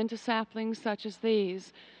climb into saplings such as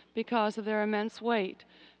these because of their immense weight.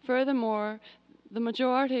 Furthermore, the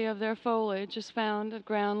majority of their foliage is found at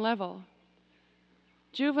ground level.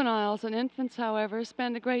 Juveniles and infants, however,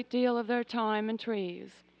 spend a great deal of their time in trees,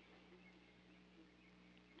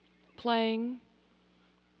 playing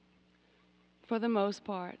for the most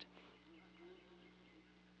part.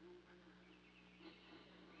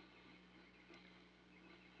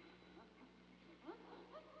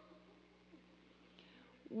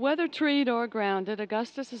 Whether treed or grounded,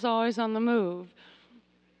 Augustus is always on the move.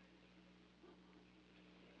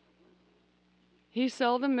 He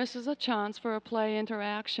seldom misses a chance for a play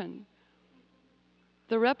interaction.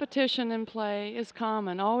 The repetition in play is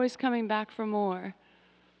common, always coming back for more.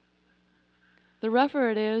 The rougher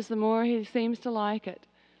it is, the more he seems to like it.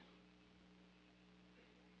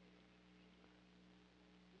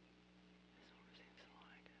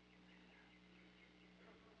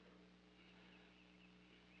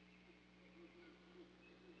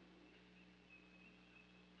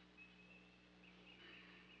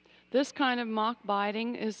 This kind of mock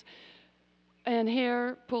biting and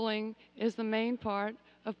hair pulling is the main part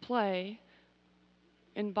of play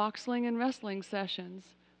in boxing and wrestling sessions,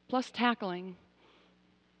 plus tackling.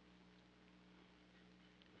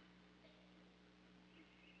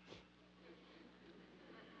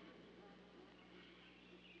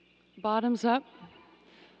 Bottoms up.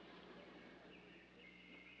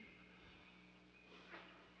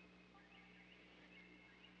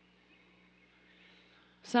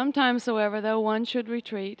 Sometimes, however, though, one should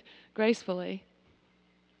retreat gracefully.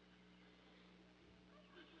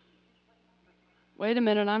 Wait a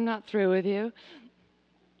minute, I'm not through with you.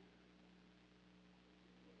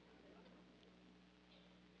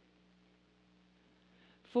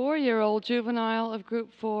 Four-year-old juvenile of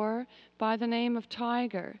Group 4 by the name of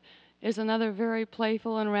Tiger is another very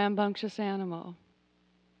playful and rambunctious animal.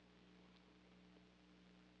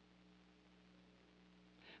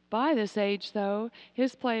 By this age, though,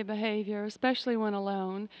 his play behavior, especially when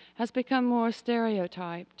alone, has become more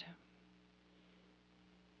stereotyped.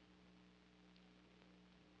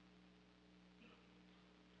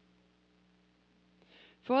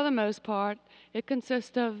 For the most part, it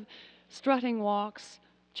consists of strutting walks,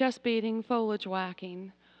 chest beating, foliage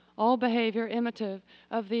whacking, all behavior imitative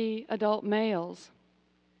of the adult males.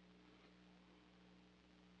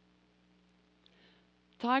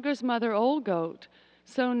 Tiger's mother, Old Goat,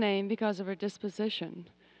 so named because of her disposition,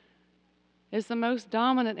 is the most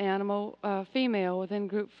dominant animal, female within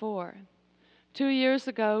Group 4. 2 years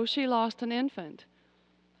ago, she lost an infant,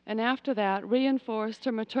 and after that reinforced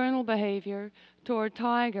her maternal behavior toward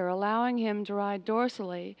Tiger, allowing him to ride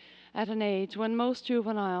dorsally at an age when most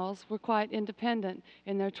juveniles were quite independent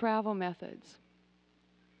in their travel methods.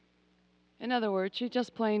 In other words, she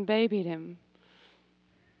just plain babied him.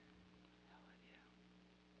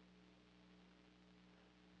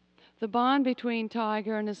 The bond between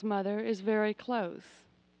Tiger and his mother is very close,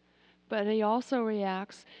 but he also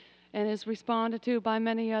reacts and is responded to by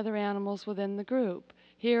many other animals within the group.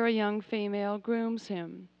 Here, a young female grooms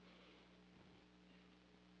him.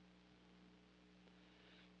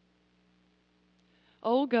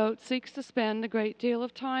 Old Goat seeks to spend a great deal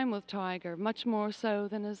of time with Tiger, much more so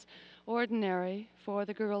than is ordinary for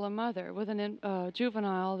the gorilla mother with a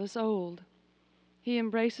juvenile this old. He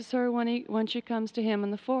embraces her when she comes to him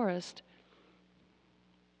in the forest.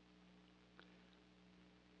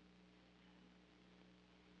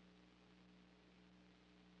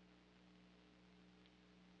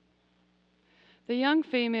 The young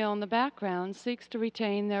female in the background seeks to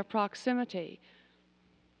retain their proximity.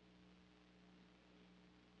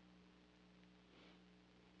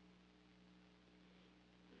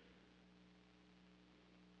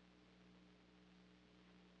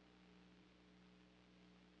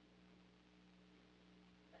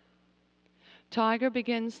 Tiger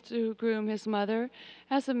begins to groom his mother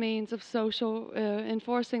as a means of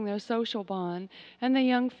enforcing their social bond, and the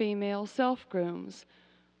young female self-grooms,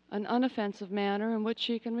 an unoffensive manner in which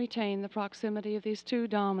she can retain the proximity of these two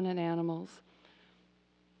dominant animals.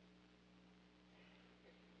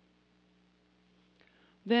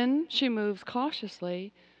 Then she moves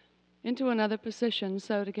cautiously into another position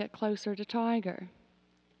so to get closer to Tiger.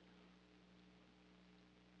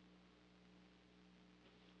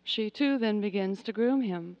 She too then begins to groom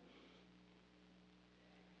him.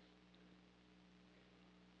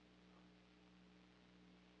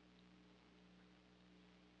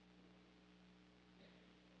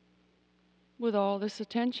 With all this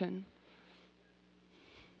attention.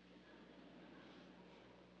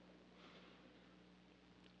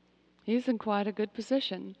 He's in quite a good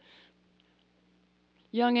position.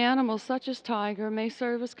 Young animals such as Tiger may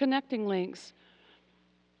serve as connecting links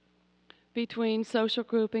between social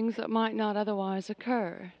groupings that might not otherwise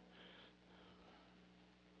occur.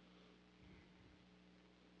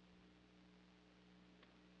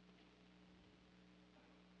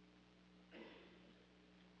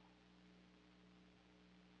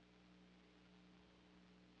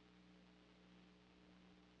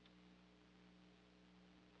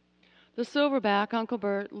 The silverback, Uncle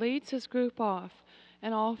Bert, leads his group off,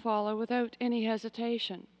 and all follow without any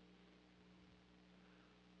hesitation.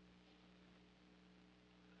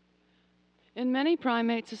 In many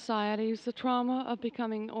primate societies, the trauma of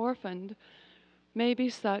becoming orphaned may be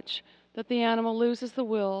such that the animal loses the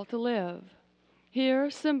will to live.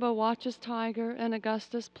 Here, Simba watches Tiger and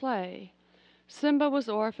Augustus play. Simba was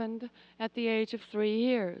orphaned at the age of 3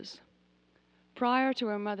 years. Prior to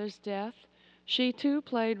her mother's death, she too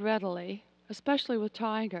played readily, especially with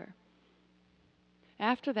Tiger.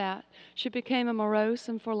 After that, she became a morose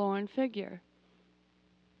and forlorn figure.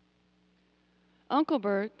 Uncle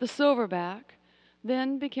Bert, the silverback,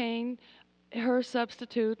 then became her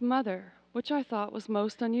substitute mother, which I thought was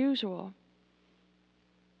most unusual.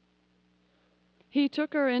 He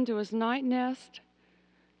took her into his night nest,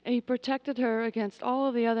 and he protected her against all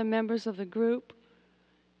of the other members of the group,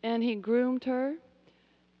 and he groomed her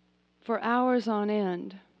for hours on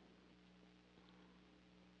end.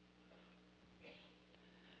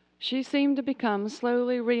 She seemed to become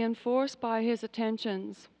slowly reinforced by his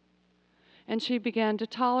attentions, and she began to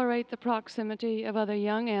tolerate the proximity of other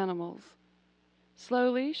young animals.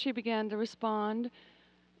 Slowly, she began to respond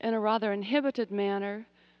in a rather inhibited manner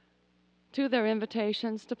to their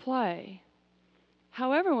invitations to play.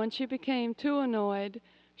 However, when she became too annoyed,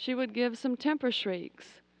 she would give some temper shrieks,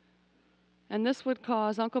 and this would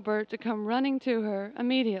cause Uncle Bert to come running to her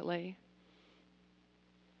immediately.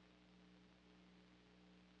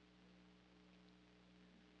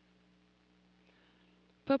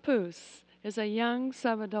 Papoose is a young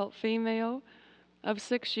subadult female of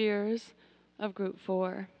 6 years of Group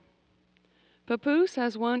 4. Papoose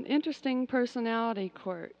has one interesting personality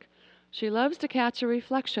quirk. She loves to catch a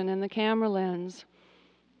reflection in the camera lens.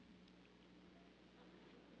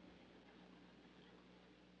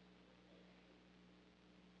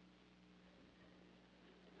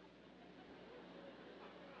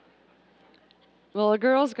 Well, a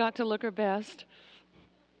girl's got to look her best.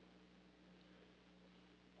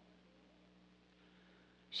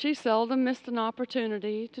 She seldom missed an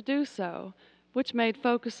opportunity to do so, which made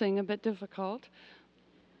focusing a bit difficult.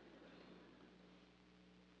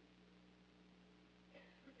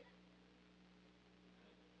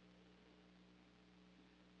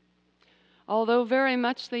 Although very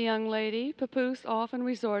much the young lady, Papoose often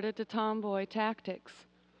resorted to tomboy tactics.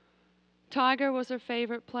 Tiger was her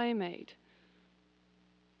favorite playmate,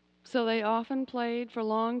 so they often played for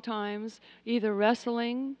long times, either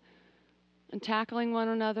wrestling and tackling one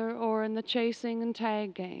another or in the chasing and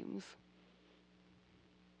tag games.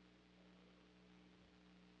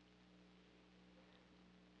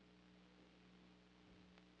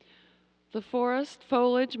 The forest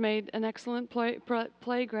foliage made an excellent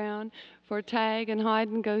playground for tag and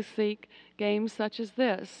hide-and-go-seek games such as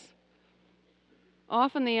this.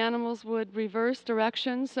 Often the animals would reverse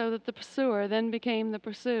directions so that the pursuer then became the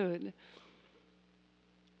pursued.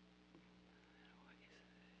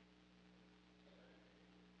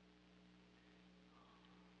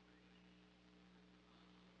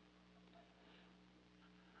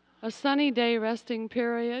 A sunny day resting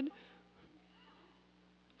period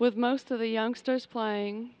with most of the youngsters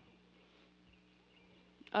playing,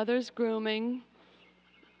 others grooming,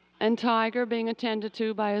 and Tiger being attended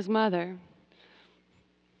to by his mother.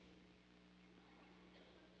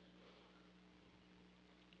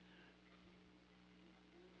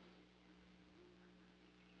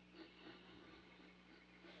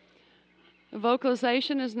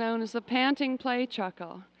 Vocalization is known as the panting play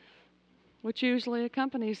chuckle, which usually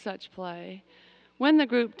accompanies such play. When the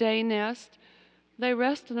group day nest, they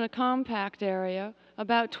rest in a compact area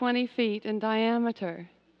about 20 feet in diameter,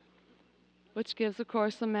 which gives, of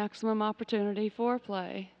course, the maximum opportunity for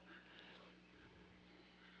play.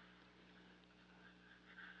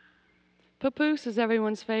 Papoose is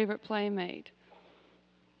everyone's favorite playmate.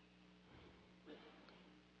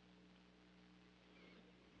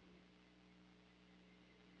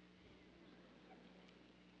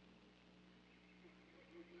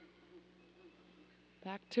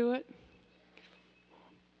 Back to it.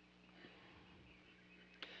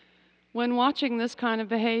 When watching this kind of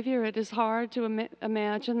behavior, it is hard to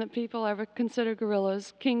imagine that people ever consider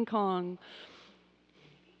gorillas King Kong.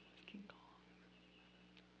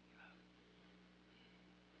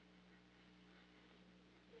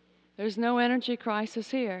 There's no energy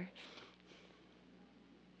crisis here.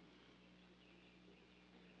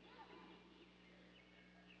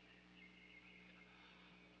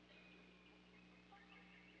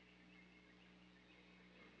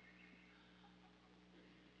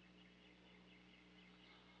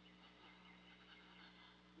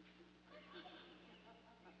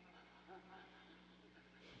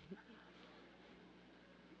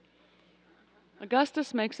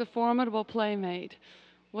 Augustus makes a formidable playmate.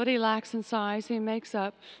 What he lacks in size, he makes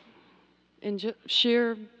up in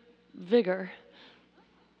sheer vigor.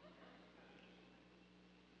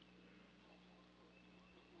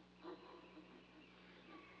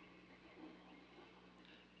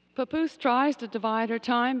 Papoose tries to divide her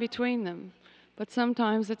time between them, but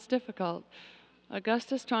sometimes it's difficult.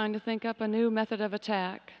 Augustus trying to think up a new method of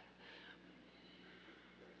attack.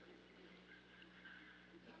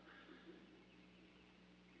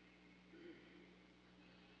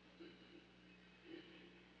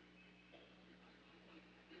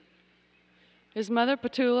 His mother,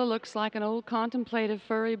 Petula, looks like an old contemplative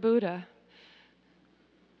furry Buddha.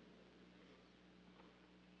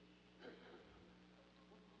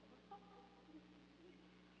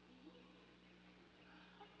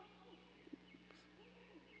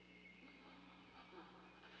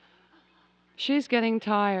 She's getting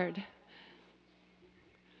tired.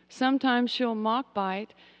 Sometimes she'll mock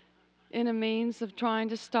bite in a means of trying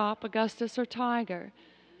to stop Augustus or Tiger,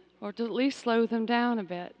 or to at least slow them down a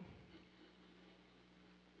bit.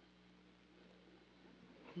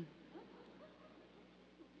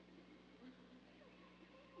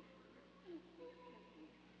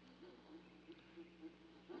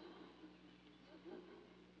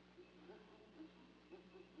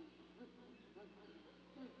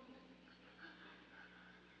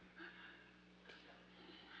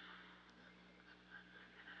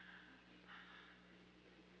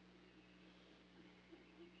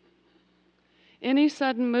 Any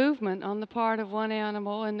sudden movement on the part of one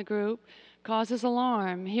animal in the group causes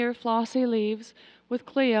alarm. Here Flossie leaves with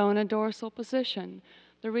Cleo in a dorsal position.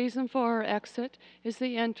 The reason for her exit is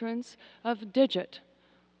the entrance of Digit,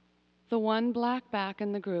 the one blackback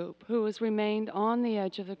in the group, who has remained on the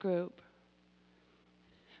edge of the group.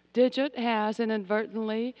 Digit has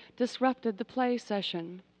inadvertently disrupted the play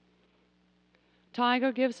session.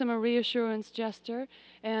 Tiger gives him a reassurance gesture,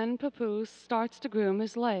 and Papoose starts to groom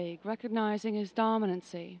his leg, recognizing his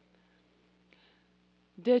dominancy.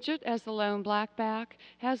 Digit, as the lone blackback,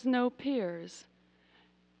 has no peers.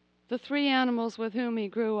 The 3 animals with whom he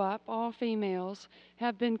grew up, all females,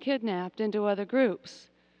 have been kidnapped into other groups.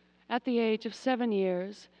 At the age of 7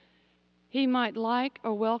 years, he might like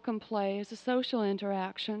or welcome play as a social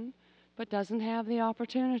interaction, but doesn't have the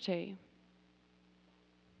opportunity.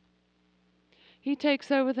 He takes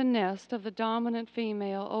over the nest of the dominant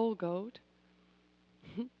female old goat.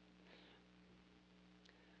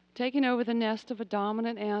 Taking over the nest of a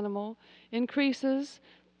dominant animal increases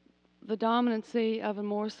the dominancy of a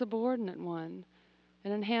more subordinate one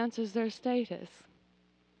and enhances their status.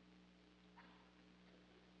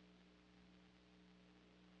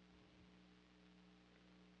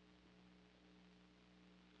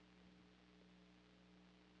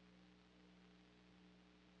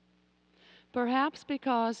 Perhaps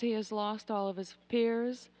because he has lost all of his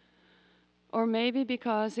peers, or maybe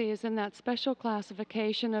because he is in that special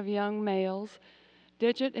classification of young males,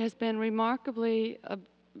 Digit has been remarkably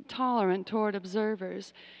tolerant toward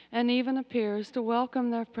observers and even appears to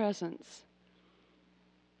welcome their presence.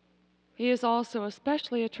 He is also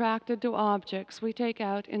especially attracted to objects we take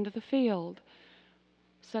out into the field,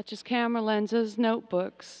 such as camera lenses,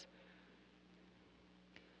 notebooks,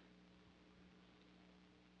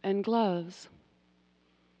 and gloves.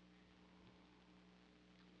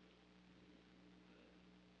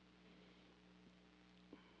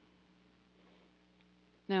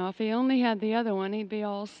 Now, if he only had the other one, he'd be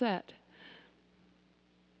all set.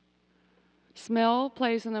 Smell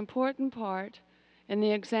plays an important part in the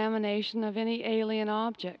examination of any alien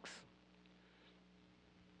objects.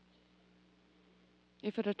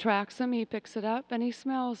 If it attracts him, he picks it up and he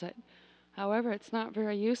smells it. However, it's not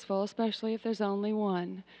very useful, especially if there's only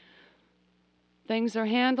one. Things are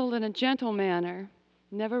handled in a gentle manner,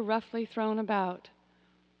 never roughly thrown about.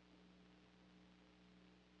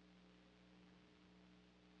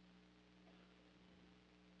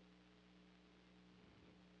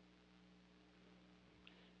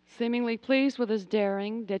 Seemingly pleased with his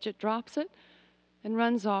daring, Digit drops it and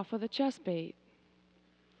runs off with a chest beat.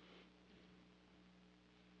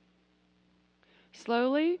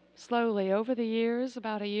 Slowly, over the years,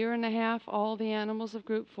 about a year and a half, all the animals of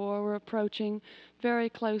Group 4 were approaching very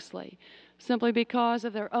closely, simply because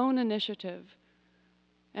of their own initiative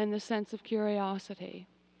and the sense of curiosity.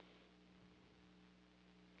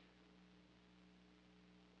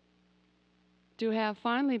 To have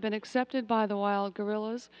finally been accepted by the wild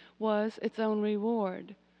gorillas was its own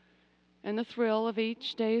reward, and the thrill of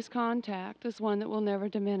each day's contact is one that will never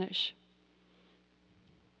diminish.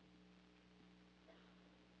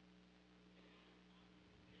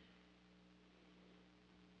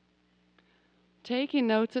 Taking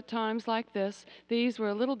notes at times like this, these were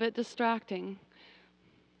a little bit distracting.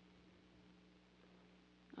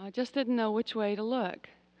 I just didn't know which way to look.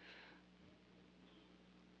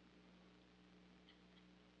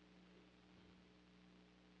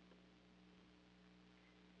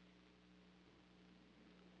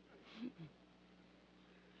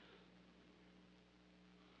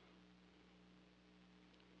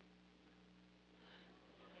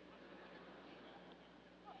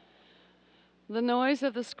 The noise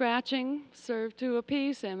of the scratching served to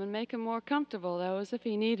appease him and make him more comfortable, though, as if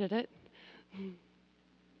he needed it.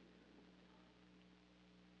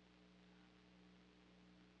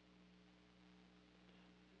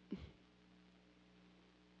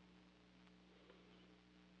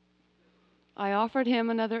 I offered him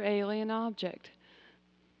another alien object.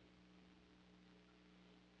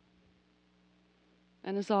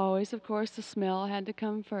 And as always, of course, the smell had to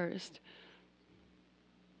come first.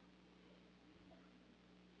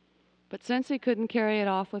 But since he couldn't carry it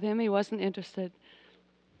off with him, he wasn't interested.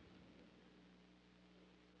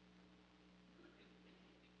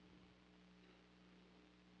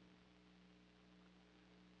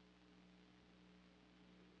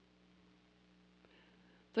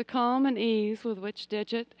 The calm and ease with which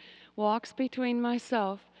Digit walks between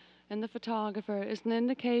myself and the photographer is an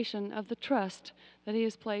indication of the trust that he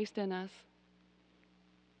has placed in us.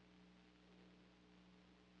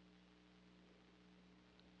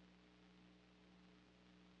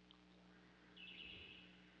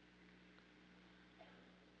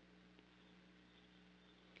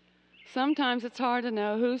 Sometimes it's hard to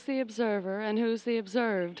know who's the observer and who's the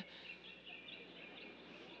observed.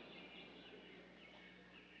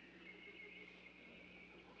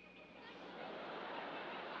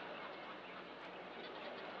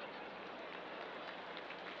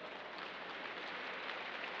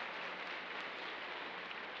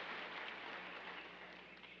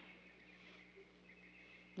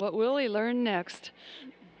 What will he learn next?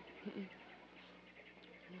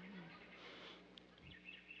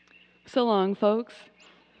 So long, folks.